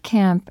boot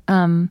camp.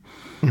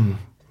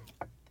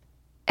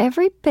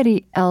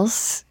 Everybody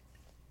else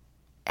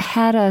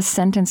had a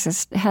sentence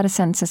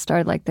that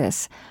started like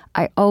this: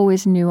 I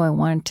always knew I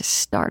wanted to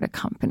start a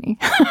company.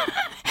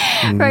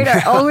 Right?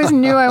 I always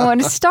knew I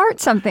wanted to start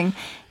something.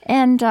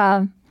 And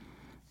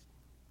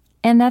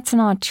that's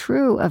not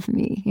true of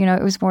me.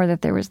 It was more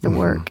that there was the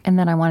work, and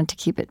then I wanted to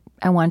keep it.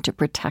 I wanted to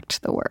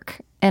protect the work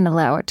and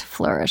allow it to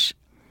flourish.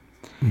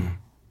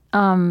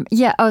 So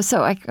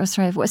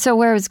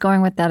where I was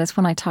going with that is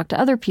when I talk to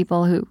other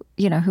people who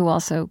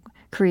also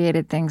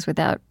created things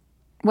without,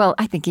 well,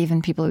 I think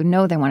even people who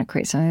know they want to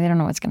create something, they don't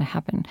know what's going to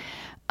happen.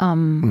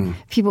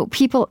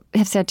 People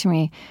have said to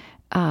me,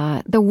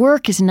 the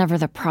work is never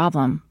the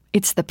problem.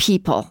 It's the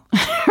people.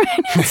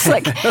 It's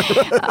like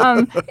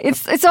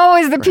it's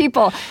always the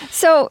people.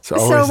 So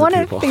one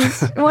of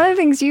the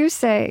things you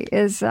say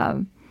is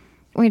when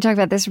you talk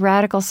about this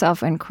radical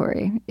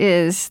self-inquiry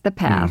is the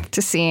path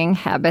to seeing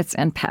habits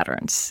and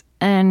patterns.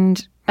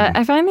 And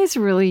I find these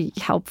a really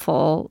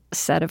helpful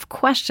set of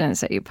questions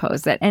that you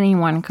pose that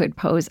anyone could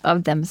pose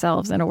of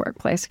themselves in a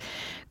workplace.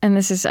 And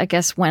this is, I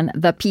guess, when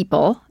the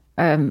people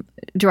are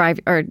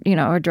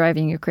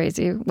driving you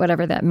crazy,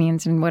 whatever that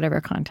means in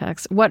whatever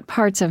context. What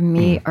parts of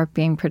me are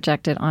being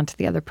projected onto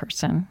the other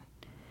person?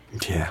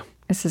 Yeah.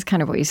 This is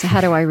kind of what you said.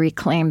 How do I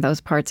reclaim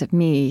those parts of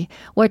me?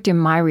 What do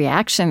my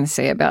reactions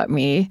say about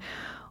me?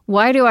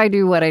 Why do I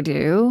do what I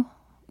do?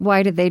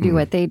 Why do they do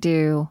what they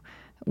do?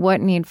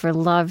 What need for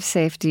love,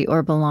 safety,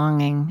 or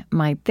belonging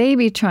might they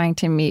be trying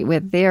to meet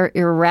with their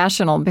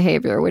irrational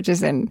behavior, which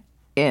is in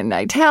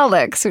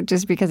italics, which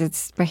is because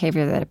it's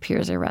behavior that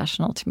appears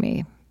irrational to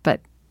me, but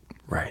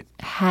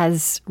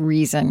has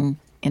reason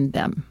in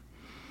them.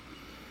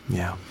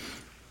 Yeah.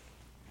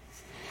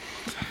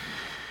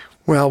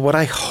 Well, what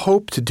I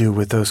hope to do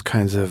with those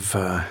kinds of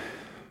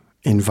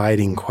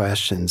inviting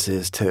questions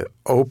is to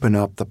open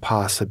up the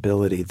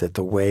possibility that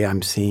the way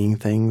I'm seeing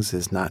things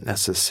is not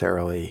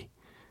necessarily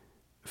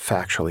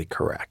factually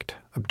correct,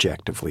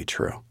 objectively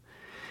true.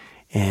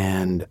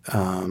 And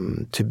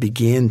to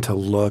begin to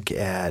look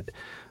at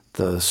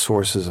the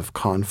sources of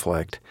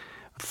conflict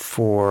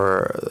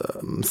for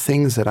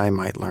things that I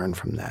might learn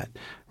from that,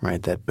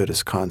 right? That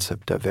Buddhist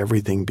concept of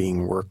everything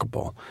being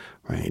workable,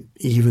 right?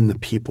 Even the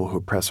people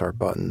who press our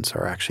buttons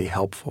are actually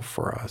helpful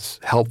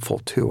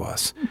to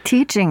us.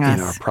 Teaching us.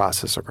 In our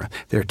process of growth.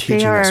 They're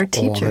teaching us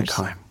all the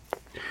time.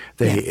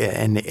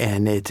 And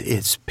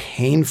it's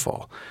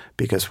painful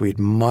because we'd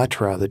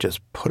much rather just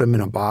put them in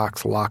a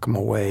box, lock them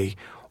away,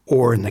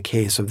 or in the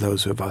case of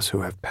those of us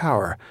who have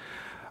power,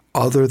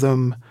 other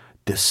them,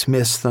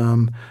 dismiss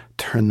them,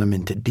 turn them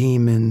into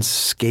demons,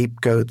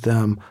 scapegoat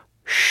them,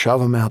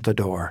 shove them out the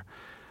door.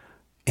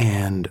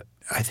 And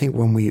I think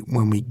when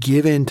we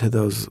give in to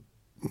those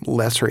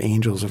lesser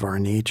angels of our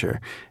nature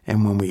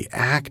and when we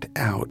act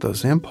out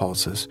those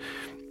impulses,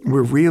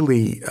 we're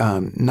really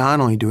not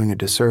only doing a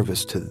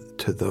disservice to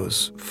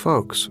those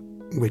folks,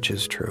 which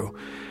is true,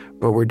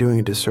 but we're doing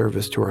a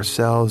disservice to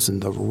ourselves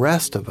and the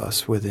rest of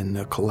us within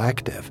the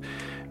collective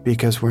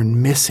because we're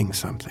missing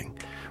something.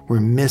 We're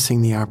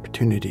missing the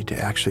opportunity to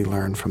actually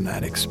learn from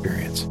that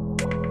experience.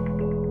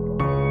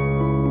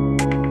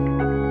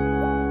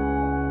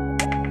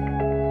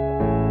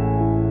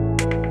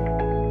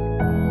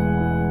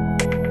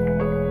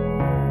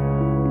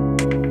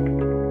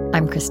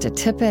 I'm Krista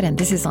Tippett, and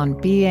this is On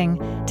Being,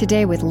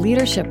 today with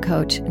leadership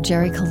coach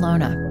Jerry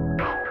Colonna.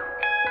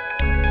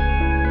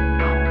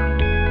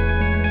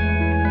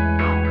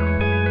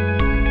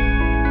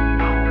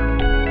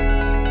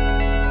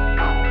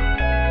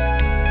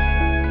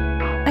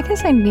 I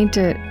guess I need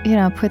to,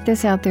 put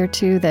this out there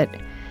too, that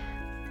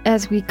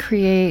as we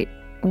create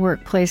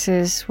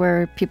workplaces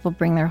where people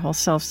bring their whole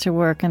selves to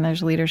work and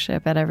there's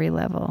leadership at every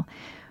level,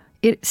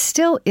 it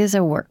still is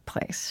a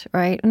workplace,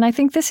 right? And I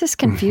think this is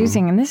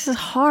confusing, and this is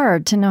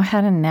hard to know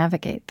how to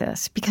navigate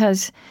this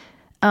because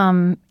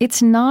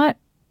it's not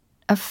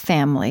a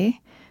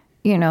family,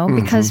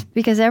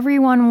 because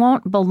everyone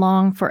won't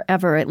belong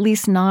forever, at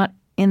least not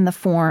in the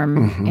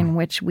form in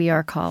which we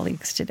are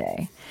colleagues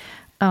today.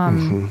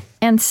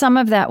 And some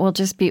of that will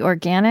just be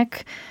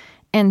organic,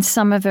 and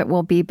some of it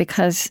will be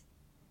because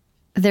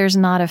there's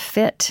not a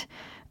fit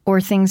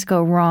or things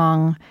go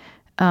wrong.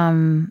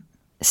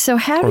 So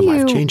how do you... Or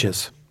life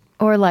changes.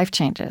 Or life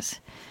changes.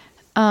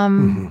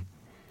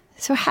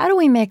 So how do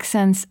we make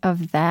sense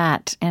of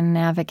that and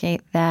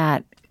navigate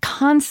that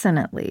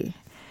consonantly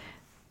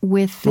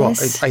with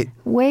this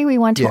way we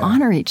want to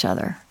honor each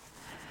other?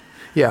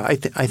 Yeah,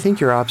 I think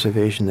your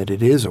observation that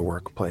it is a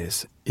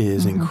workplace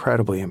is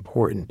incredibly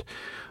important.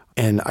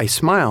 And I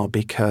smile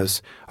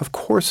because, of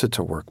course, it's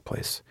a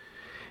workplace.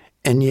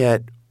 And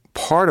yet,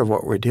 part of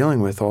what we're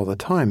dealing with all the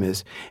time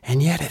is,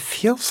 and yet it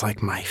feels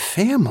like my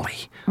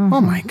family.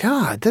 Oh, my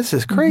God, this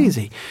is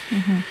crazy.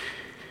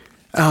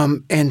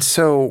 And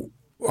so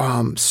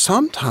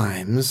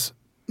sometimes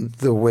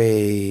the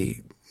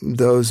way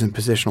those in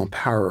positional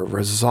power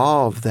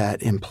resolve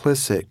that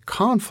implicit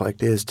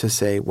conflict is to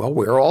say, well,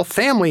 we're all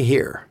family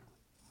here.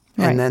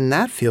 Right. And then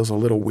that feels a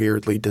little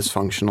weirdly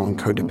dysfunctional and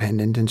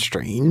codependent and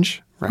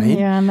strange, right?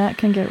 Yeah, and that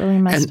can get really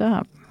messed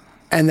up.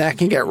 And that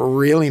can get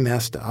really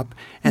messed up.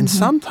 And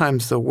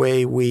sometimes the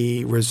way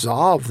we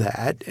resolve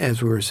that,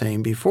 as we were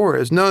saying before,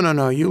 is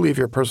no, you leave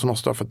your personal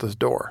stuff at this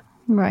door.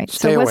 Right.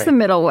 Stay so what's away, the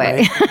middle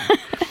way? Right?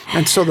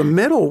 And so the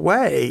middle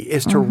way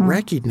is to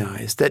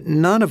recognize that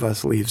none of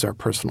us leaves our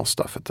personal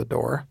stuff at the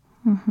door,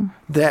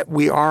 that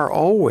we are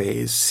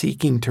always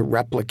seeking to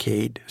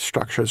replicate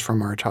structures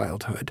from our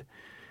childhood.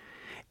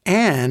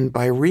 And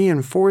by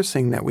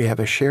reinforcing that we have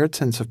a shared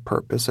sense of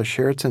purpose, a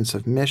shared sense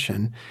of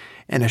mission,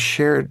 and a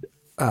shared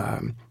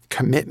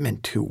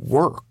commitment to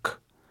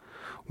work,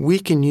 we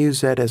can use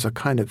that as a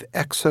kind of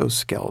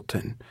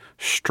exoskeleton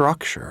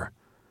structure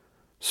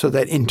so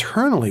that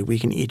internally we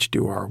can each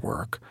do our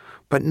work,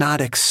 but not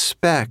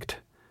expect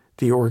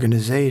the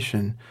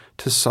organization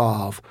to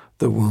solve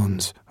the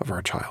wounds of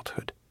our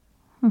childhood.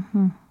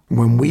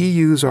 When we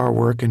use our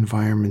work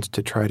environments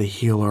to try to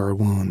heal our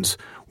wounds,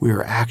 we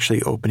are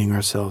actually opening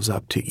ourselves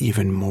up to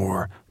even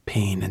more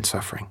pain and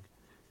suffering.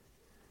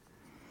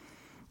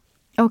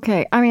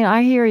 Okay. I mean,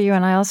 I hear you,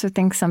 and I also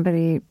think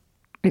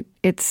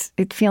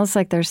it feels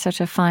like there's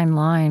such a fine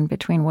line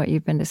between what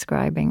you've been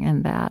describing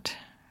and that,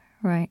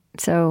 right?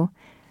 So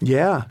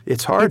yeah,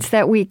 it's hard. It's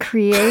that we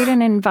create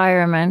an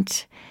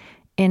environment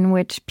in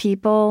which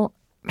people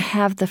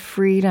have the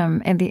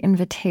freedom and the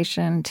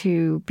invitation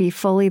to be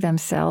fully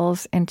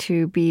themselves and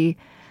to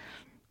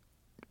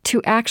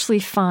actually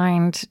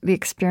find the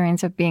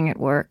experience of being at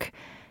work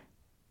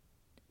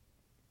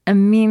a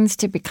means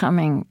to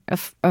becoming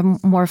a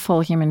more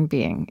full human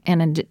being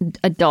and an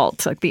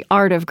adult, like the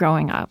art of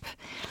growing up.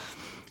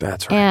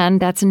 That's right. And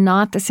that's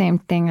not the same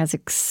thing as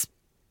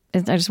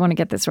I just want to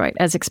get this right,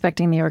 as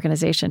expecting the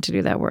organization to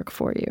do that work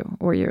for you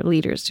or your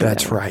leaders to do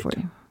that work for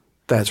you.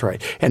 That's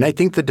right. And I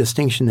think the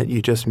distinction that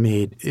you just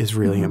made is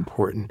really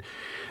important.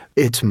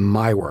 It's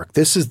my work.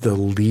 This is the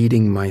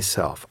leading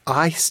myself.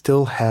 I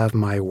still have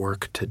my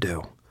work to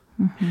do.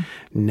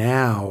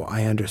 Now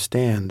I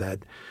understand that,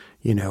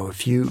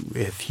 if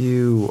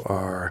you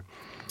are,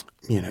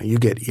 you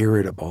get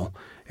irritable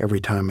every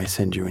time I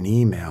send you an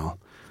email,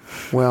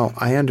 well,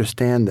 I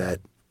understand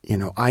that,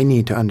 I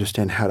need to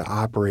understand how to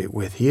operate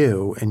with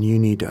you, and you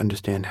need to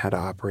understand how to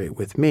operate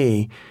with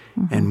me,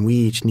 and we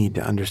each need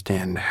to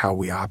understand how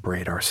we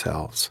operate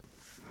ourselves.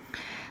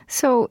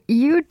 So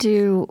you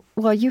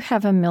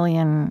have a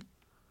million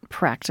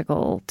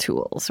practical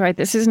tools, right?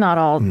 This is not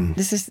all,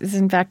 this is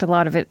in fact, a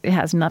lot of it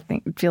has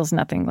nothing, it feels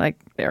nothing like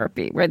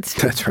therapy, right?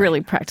 It's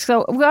really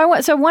practical.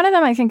 So one of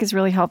them I think is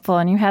really helpful,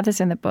 and you have this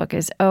in the book,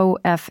 is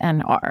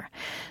OFNR.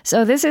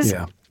 So this is...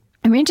 Yeah.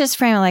 I mean, just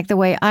frame it like the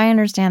way I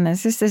understand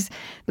this.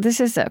 This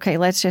is okay,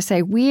 let's just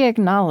say we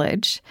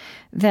acknowledge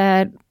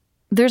that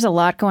there's a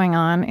lot going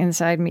on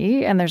inside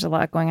me and there's a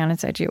lot going on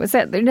inside you.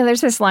 There's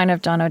this line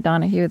of John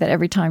O'Donohue that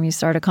every time you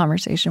start a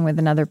conversation with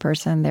another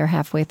person, they're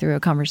halfway through a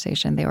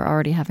conversation they were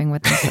already having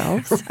with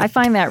themselves. Right. I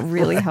find that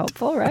really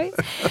helpful, right?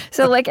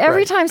 So like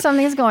every time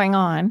something's going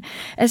on,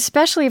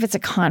 especially if it's a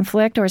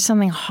conflict or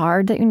something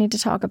hard that you need to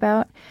talk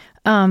about,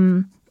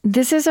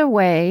 this is a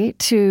way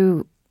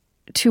to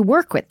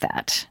work with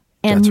that.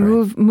 And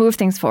move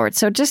things forward.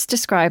 So just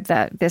describe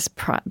the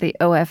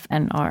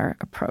OFNR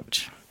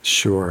approach.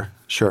 Sure.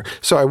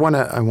 So I want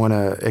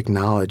to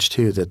acknowledge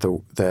too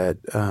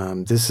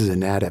that this is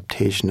an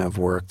adaptation of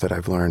work that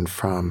I've learned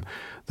from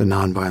the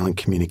nonviolent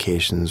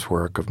communications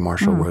work of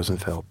Marshall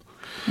Rosenfeld.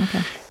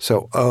 Okay.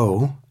 So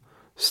O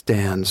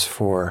stands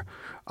for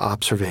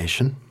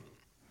observation,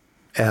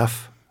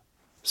 F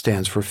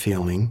stands for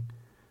feeling,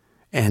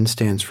 N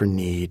stands for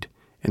need,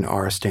 and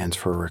R stands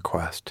for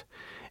request.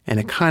 And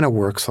it kind of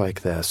works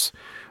like this.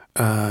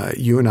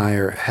 You and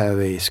I have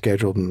a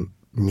scheduled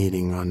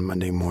meeting on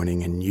Monday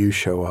morning and you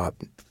show up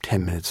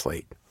 10 minutes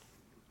late,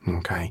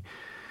 okay?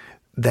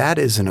 That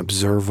is an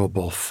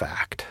observable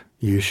fact.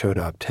 You showed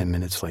up 10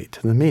 minutes late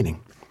to the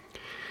meeting.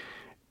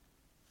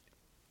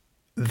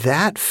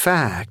 That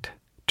fact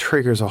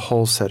triggers a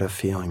whole set of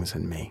feelings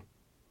in me.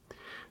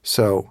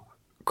 So,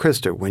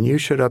 Krista, when you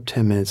showed up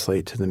 10 minutes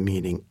late to the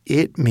meeting,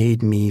 it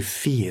made me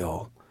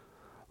feel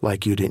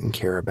like you didn't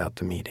care about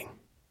the meeting,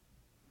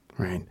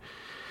 right?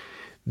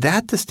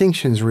 That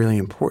distinction is really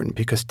important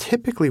because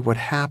typically what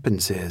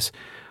happens is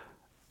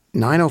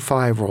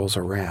 9:05 rolls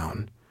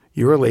around,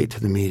 you're late to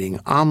the meeting,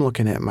 I'm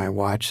looking at my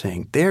watch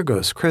saying, there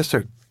goes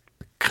Krista,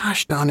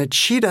 gosh darn it,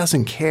 she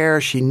doesn't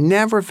care, she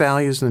never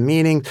values the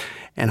meeting,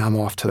 and I'm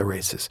off to the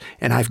races.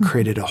 And I've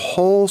created a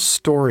whole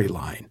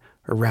storyline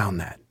around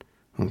that,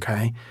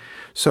 okay?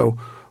 So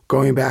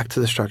going back to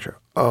the structure,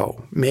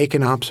 make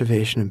an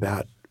observation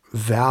about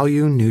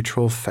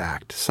value-neutral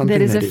fact, something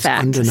that is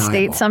fact. Undeniable.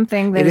 State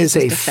something that is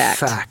just a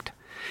fact.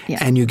 Yeah.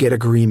 And you get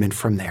agreement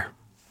from there.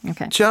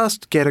 Okay.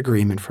 Just get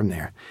agreement from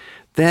there.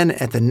 Then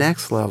at the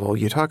next level,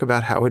 you talk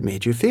about how it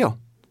made you feel.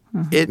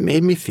 Mm-hmm. It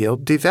made me feel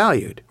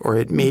devalued, or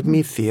it made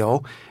me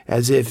feel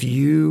as if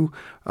you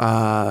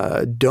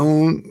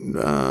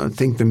don't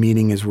think the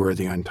meeting is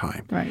worthy on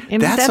time. Right.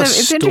 That's a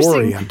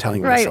story I'm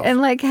telling myself. Right. And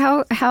like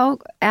how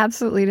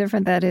absolutely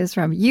different that is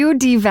from you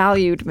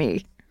devalued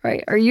me.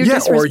 Right. Or you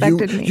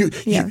disrespected me. You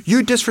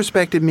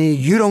disrespected me.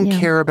 You don't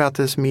care about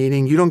this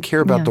meeting. You don't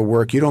care about the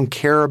work. You don't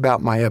care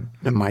about my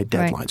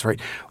deadlines. Right.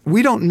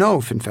 We don't know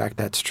if, in fact,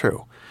 that's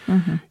true.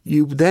 Mm-hmm.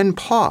 You then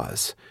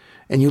pause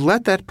and you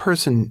let that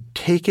person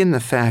take in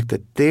the fact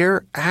that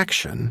their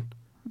action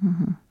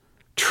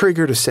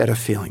triggered a set of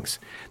feelings.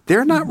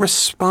 They're not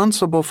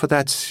responsible for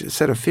that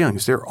set of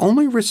feelings. They're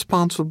only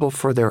responsible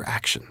for their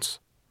actions.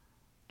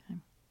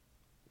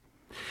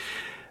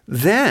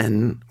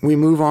 Then we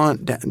move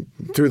on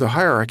through the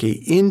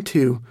hierarchy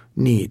into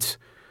needs.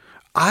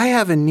 I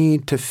have a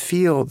need to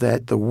feel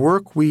that the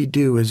work we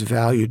do is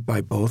valued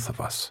by both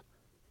of us.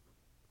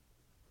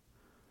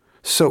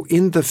 So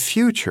in the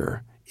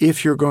future,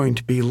 if you're going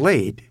to be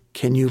late,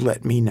 can you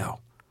let me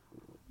know?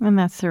 And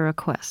that's the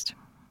request.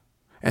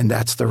 And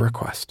that's the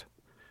request.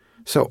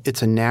 So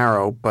it's a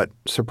narrow but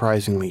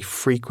surprisingly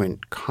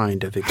frequent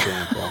kind of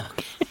example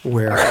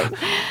where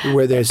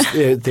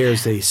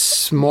there's a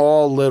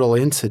small little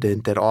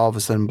incident that all of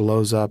a sudden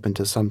blows up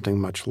into something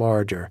much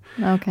larger.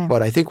 Okay.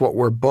 But I think what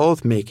we're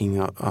both making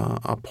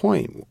a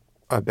point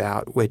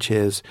about, which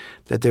is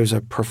that there's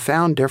a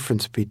profound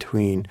difference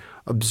between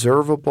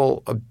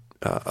observable,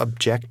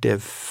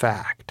 objective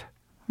fact.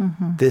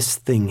 Mm-hmm. This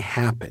thing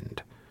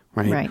happened,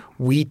 right?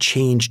 We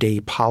changed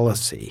a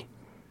policy.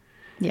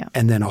 Yeah.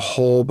 And then a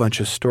whole bunch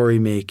of story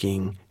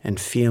making and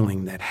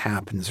feeling that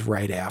happens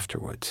right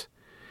afterwards.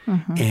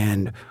 Mm-hmm.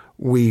 And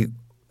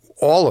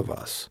all of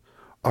us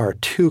are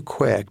too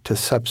quick to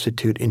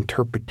substitute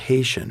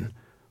interpretation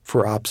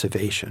for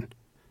observation.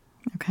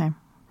 Okay.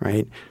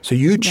 Right? So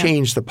you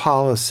change the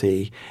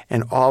policy,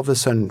 and all of a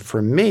sudden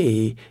for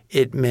me,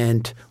 it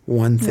meant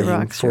one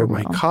thing for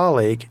my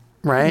colleague,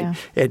 right?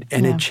 Yeah.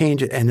 It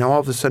changes, and all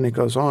of a sudden it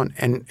goes on.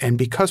 And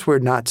because we're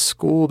not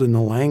schooled in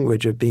the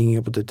language of being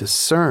able to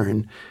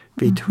discern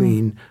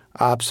between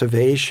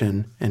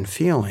observation and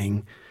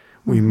feeling,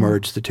 we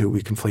merge the two,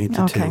 we conflate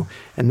the two.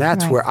 And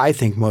that's where I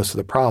think most of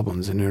the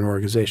problems in an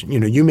organization.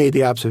 You made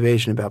the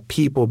observation about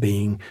people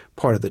being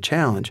part of the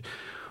challenge.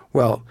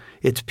 Well,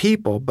 it's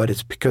people, but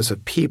it's because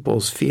of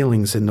people's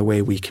feelings in the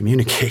way we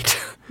communicate.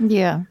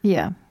 Yeah.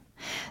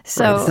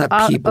 So right? It's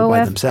not people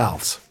by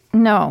themselves.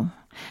 No,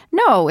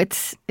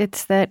 it's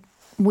that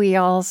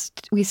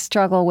we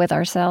struggle with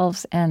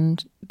ourselves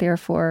and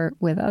therefore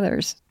with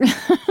others.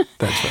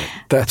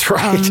 That's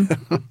right.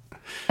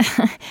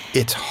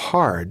 It's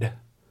hard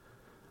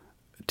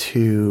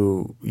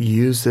to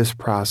use this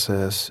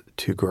process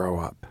to grow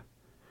up.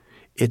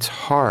 It's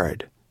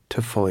hard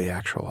to fully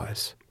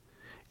actualize.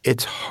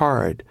 It's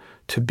hard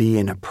to be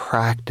in a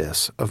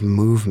practice of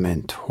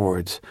movement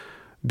towards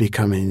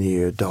becoming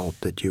the adult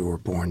that you were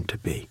born to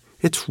be.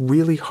 It's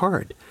really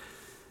hard.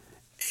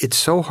 It's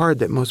so hard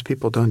that most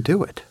people don't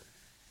do it.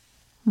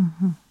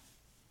 Mm-hmm.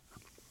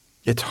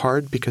 It's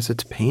hard because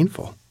it's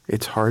painful.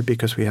 It's hard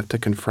because we have to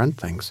confront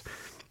things.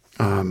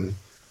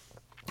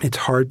 It's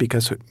hard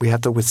because we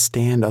have to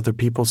withstand other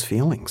people's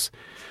feelings.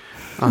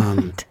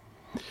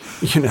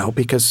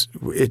 Because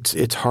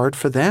it's hard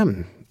for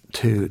them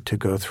to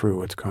go through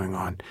what's going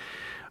on.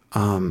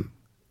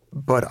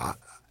 But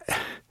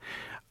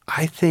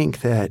I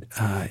think that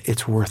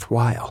it's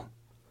worthwhile.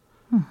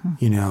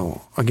 Mm-hmm.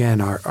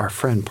 Again, our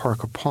friend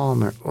Parker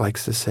Palmer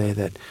likes to say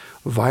that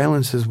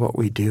violence is what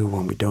we do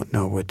when we don't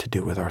know what to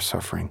do with our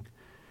suffering.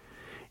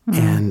 Mm-hmm.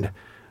 And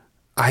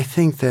I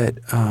think that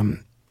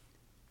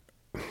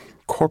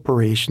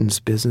corporations,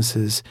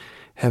 businesses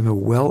have a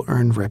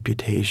well-earned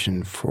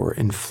reputation for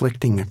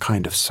inflicting a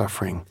kind of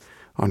suffering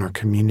on our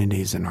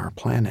communities and our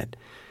planet.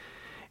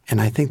 And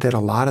I think that a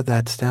lot of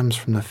that stems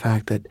from the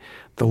fact that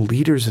the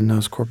leaders in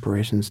those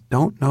corporations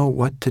don't know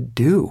what to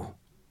do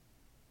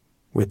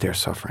with their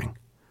suffering.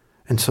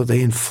 And so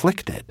they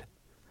inflict it.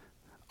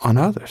 on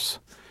others.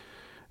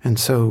 And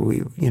so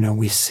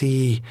we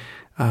see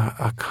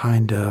a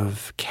kind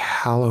of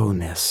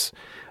callowness,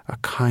 a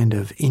kind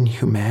of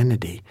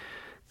inhumanity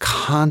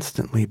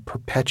constantly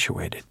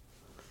perpetuated.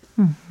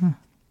 Mm-hmm.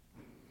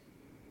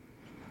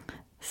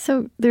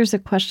 So there's a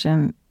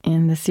question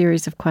in the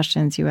series of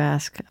questions you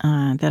ask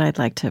that I'd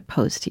like to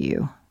pose to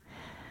you.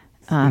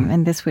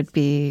 And this would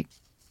be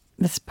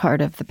this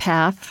part of the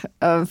path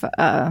of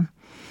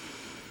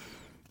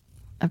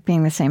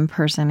being the same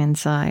person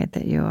inside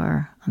that you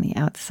are on the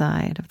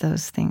outside, of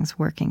those things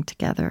working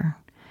together.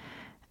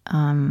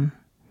 What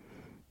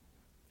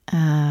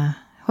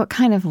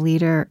kind of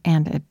leader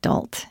and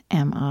adult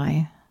am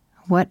I?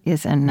 What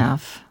is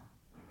enough?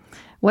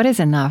 What is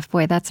enough?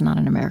 Boy, that's not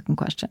an American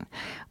question.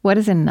 What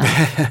is enough?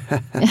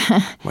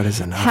 What is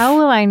enough? How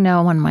will I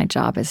know when my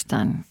job is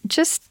done?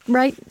 Just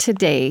right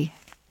today,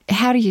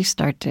 how do you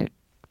start to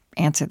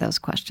answer those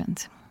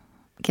questions,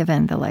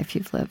 given the life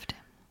you've lived?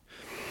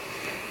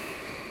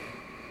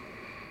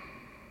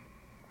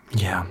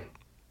 Yeah.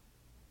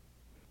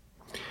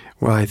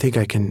 Well, I think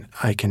I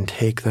can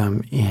take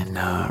them in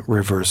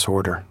reverse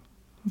order.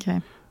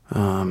 Okay.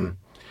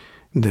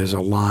 There's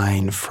a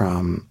line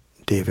from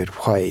David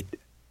White,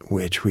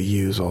 which we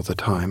use all the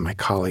time, my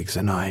colleagues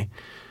and I,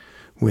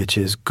 which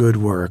is good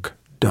work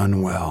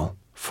done well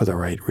for the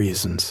right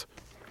reasons.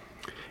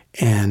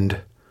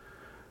 And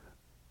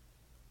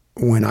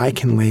when I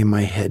can lay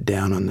my head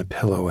down on the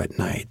pillow at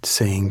night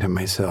saying to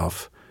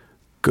myself,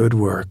 good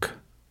work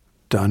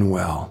done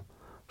well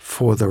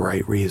for the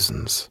right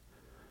reasons,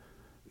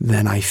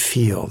 then I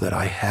feel that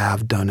I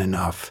have done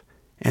enough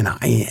and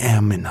I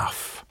am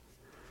enough.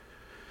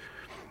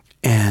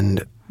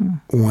 And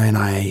when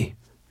I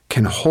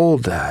can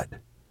hold that,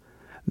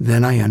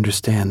 then I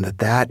understand that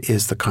that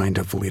is the kind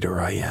of leader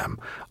I am.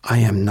 I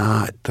am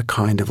not the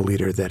kind of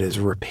leader that is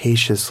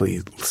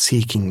rapaciously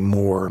seeking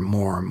more and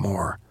more and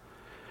more.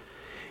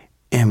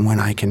 And when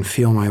I can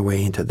feel my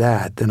way into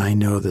that, then I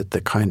know that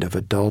the kind of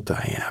adult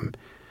I am,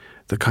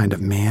 the kind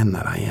of man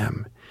that I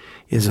am,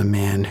 is a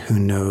man who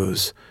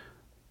knows,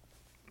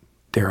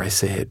 dare I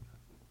say it,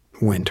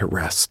 when to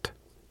rest.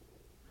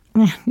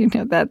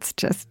 That's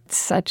just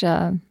such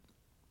a...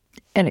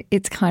 And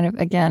it's kind of,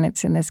 again,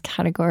 it's in this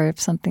category of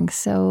something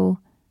so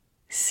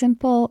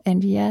simple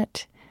and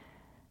yet,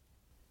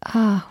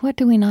 what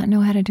do we not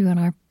know how to do in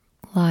our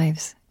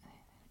lives?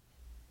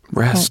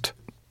 Rest.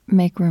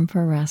 Make room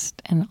for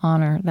rest and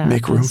honor that.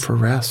 Make room for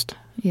rest.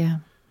 Yeah.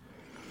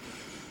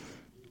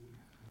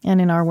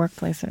 And in our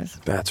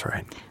workplaces. That's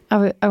right.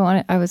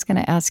 I was going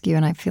to ask you,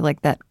 and I feel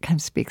like that kind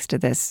of speaks to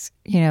this,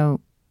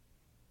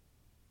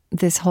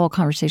 this whole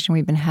conversation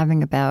we've been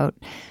having about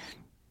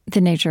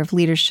the nature of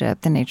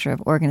leadership, the nature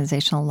of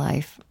organizational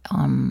life,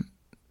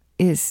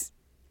 is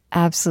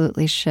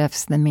absolutely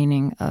shifts the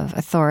meaning of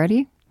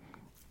authority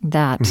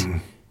that,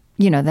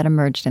 that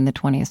emerged in the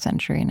 20th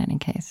century in any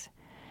case.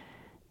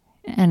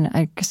 And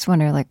I just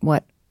wonder,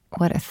 what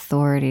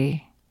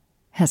authority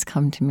has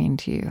come to mean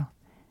to you?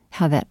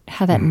 How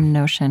that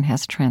notion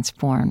has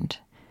transformed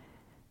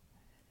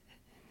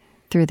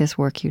through this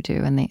work you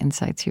do and the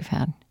insights you've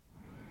had.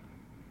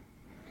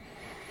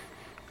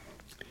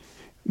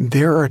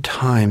 There are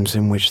times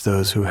in which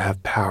those who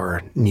have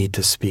power need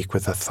to speak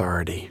with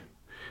authority,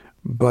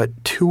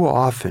 but too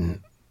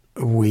often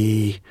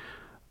we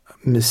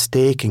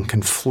mistake and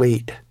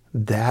conflate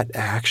that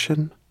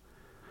action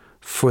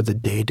for the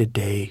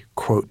day-to-day,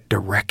 quote,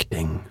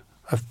 directing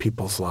of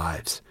people's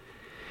lives.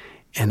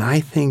 And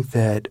I think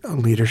that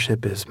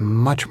leadership is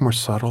much more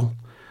subtle,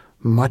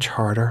 much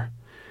harder,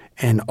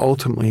 and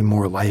ultimately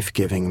more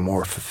life-giving,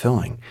 more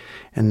fulfilling.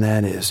 And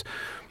that is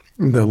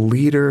the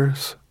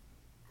leader's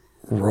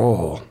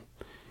role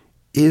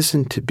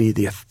isn't to be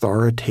the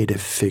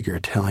authoritative figure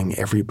telling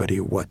everybody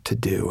what to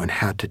do and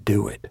how to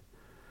do it,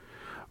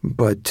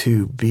 but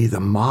to be the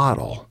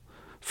model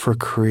for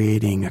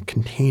creating a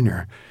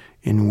container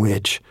in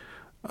which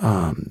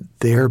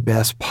their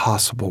best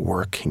possible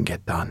work can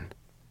get done,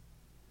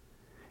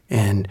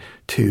 and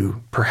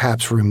to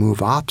perhaps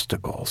remove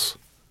obstacles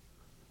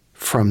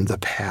from the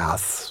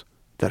paths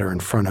that are in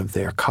front of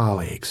their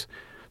colleagues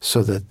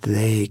so that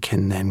they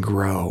can then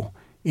grow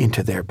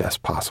into their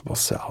best possible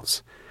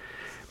selves.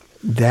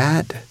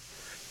 That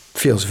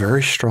feels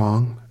very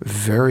strong,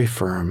 very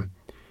firm,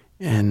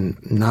 and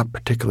not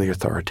particularly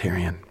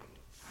authoritarian.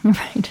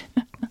 Right.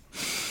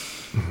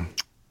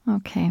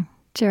 Okay.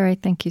 Jerry,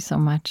 thank you so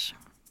much.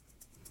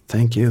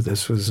 Thank you.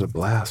 This was a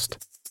blast.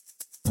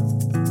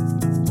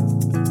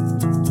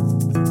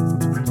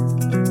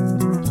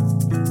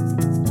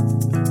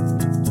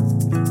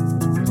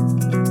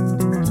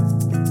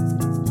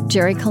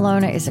 Jerry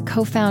Colonna is a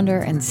co-founder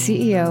and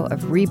CEO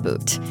of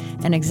Reboot,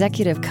 an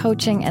executive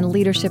coaching and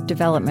leadership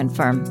development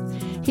firm.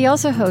 He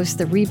also hosts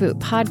the Reboot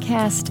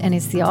podcast and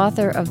is the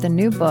author of the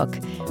new book,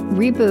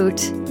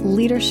 Reboot,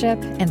 Leadership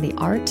and the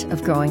Art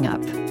of Growing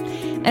Up.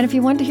 And if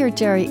you want to hear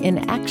Jerry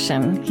in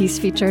action, he's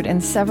featured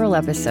in several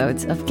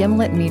episodes of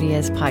Gimlet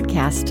Media's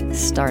podcast,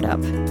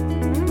 Startup.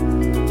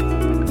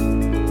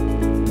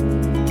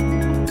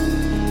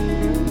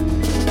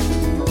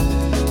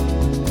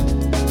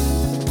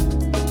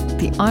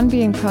 The On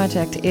Being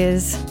Project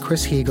is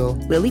Chris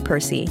Heagle, Lily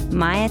Percy,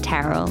 Maya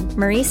Tarrell,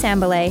 Marie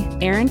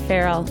Sambalay, Aaron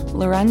Farrell,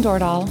 Loren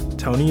Dordal,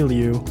 Tony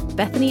Liu,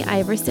 Bethany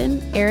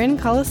Iverson, Aaron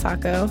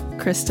Kalasako,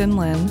 Kristen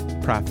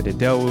Lin, Prophet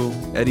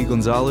Adewu, Eddie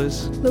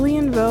Gonzalez,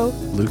 Lillian Vo,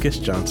 Lucas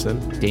Johnson,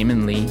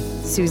 Damon Lee,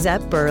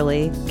 Suzette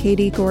Burley,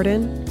 Katie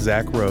Gordon,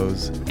 Zach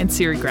Rose, and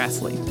Siri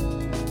Grassley.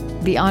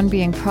 The On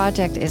Being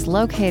Project is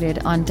located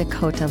on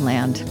Dakota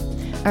land.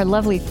 Our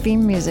lovely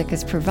theme music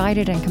is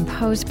provided and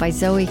composed by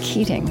Zoe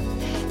Keating.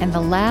 And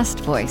the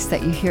last voice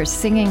that you hear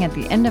singing at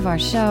the end of our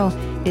show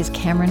is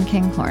Cameron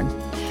Kinghorn.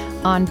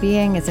 On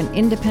Being is an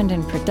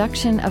independent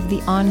production of the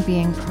On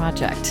Being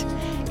Project.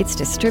 It's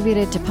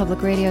distributed to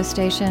public radio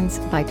stations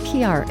by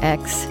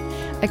PRX.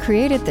 I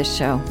created this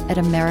show at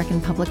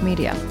American Public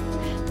Media.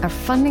 Our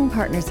funding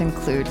partners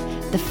include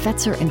the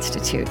Fetzer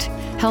Institute,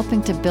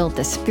 helping to build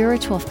the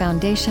spiritual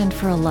foundation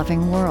for a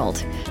loving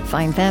world.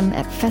 Find them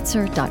at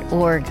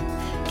fetzer.org.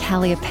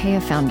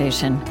 Calliopeia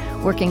Foundation,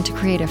 working to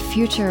create a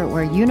future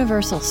where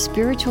universal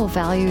spiritual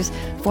values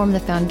form the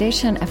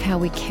foundation of how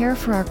we care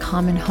for our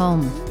common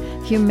home.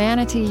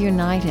 Humanity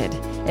United,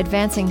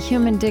 advancing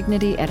human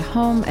dignity at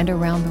home and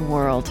around the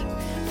world.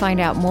 Find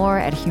out more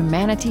at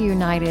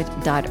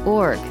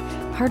humanityunited.org,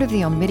 part of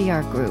the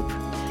Omidyar Group.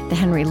 The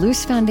Henry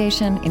Luce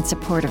Foundation, in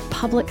support of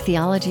public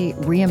theology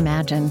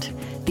reimagined.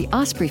 The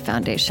Osprey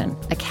Foundation,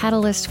 a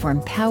catalyst for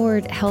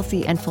empowered,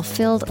 healthy, and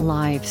fulfilled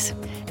lives.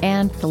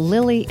 And the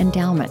Lilly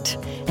Endowment,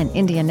 an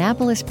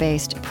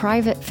Indianapolis-based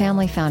private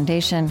family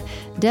foundation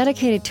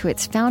dedicated to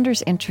its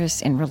founders'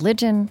 interests in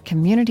religion,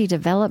 community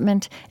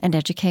development, and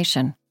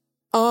education.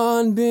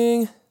 On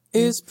Being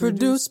is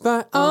produced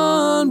by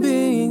On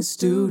Being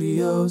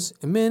Studios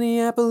in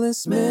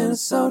Minneapolis,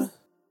 Minnesota.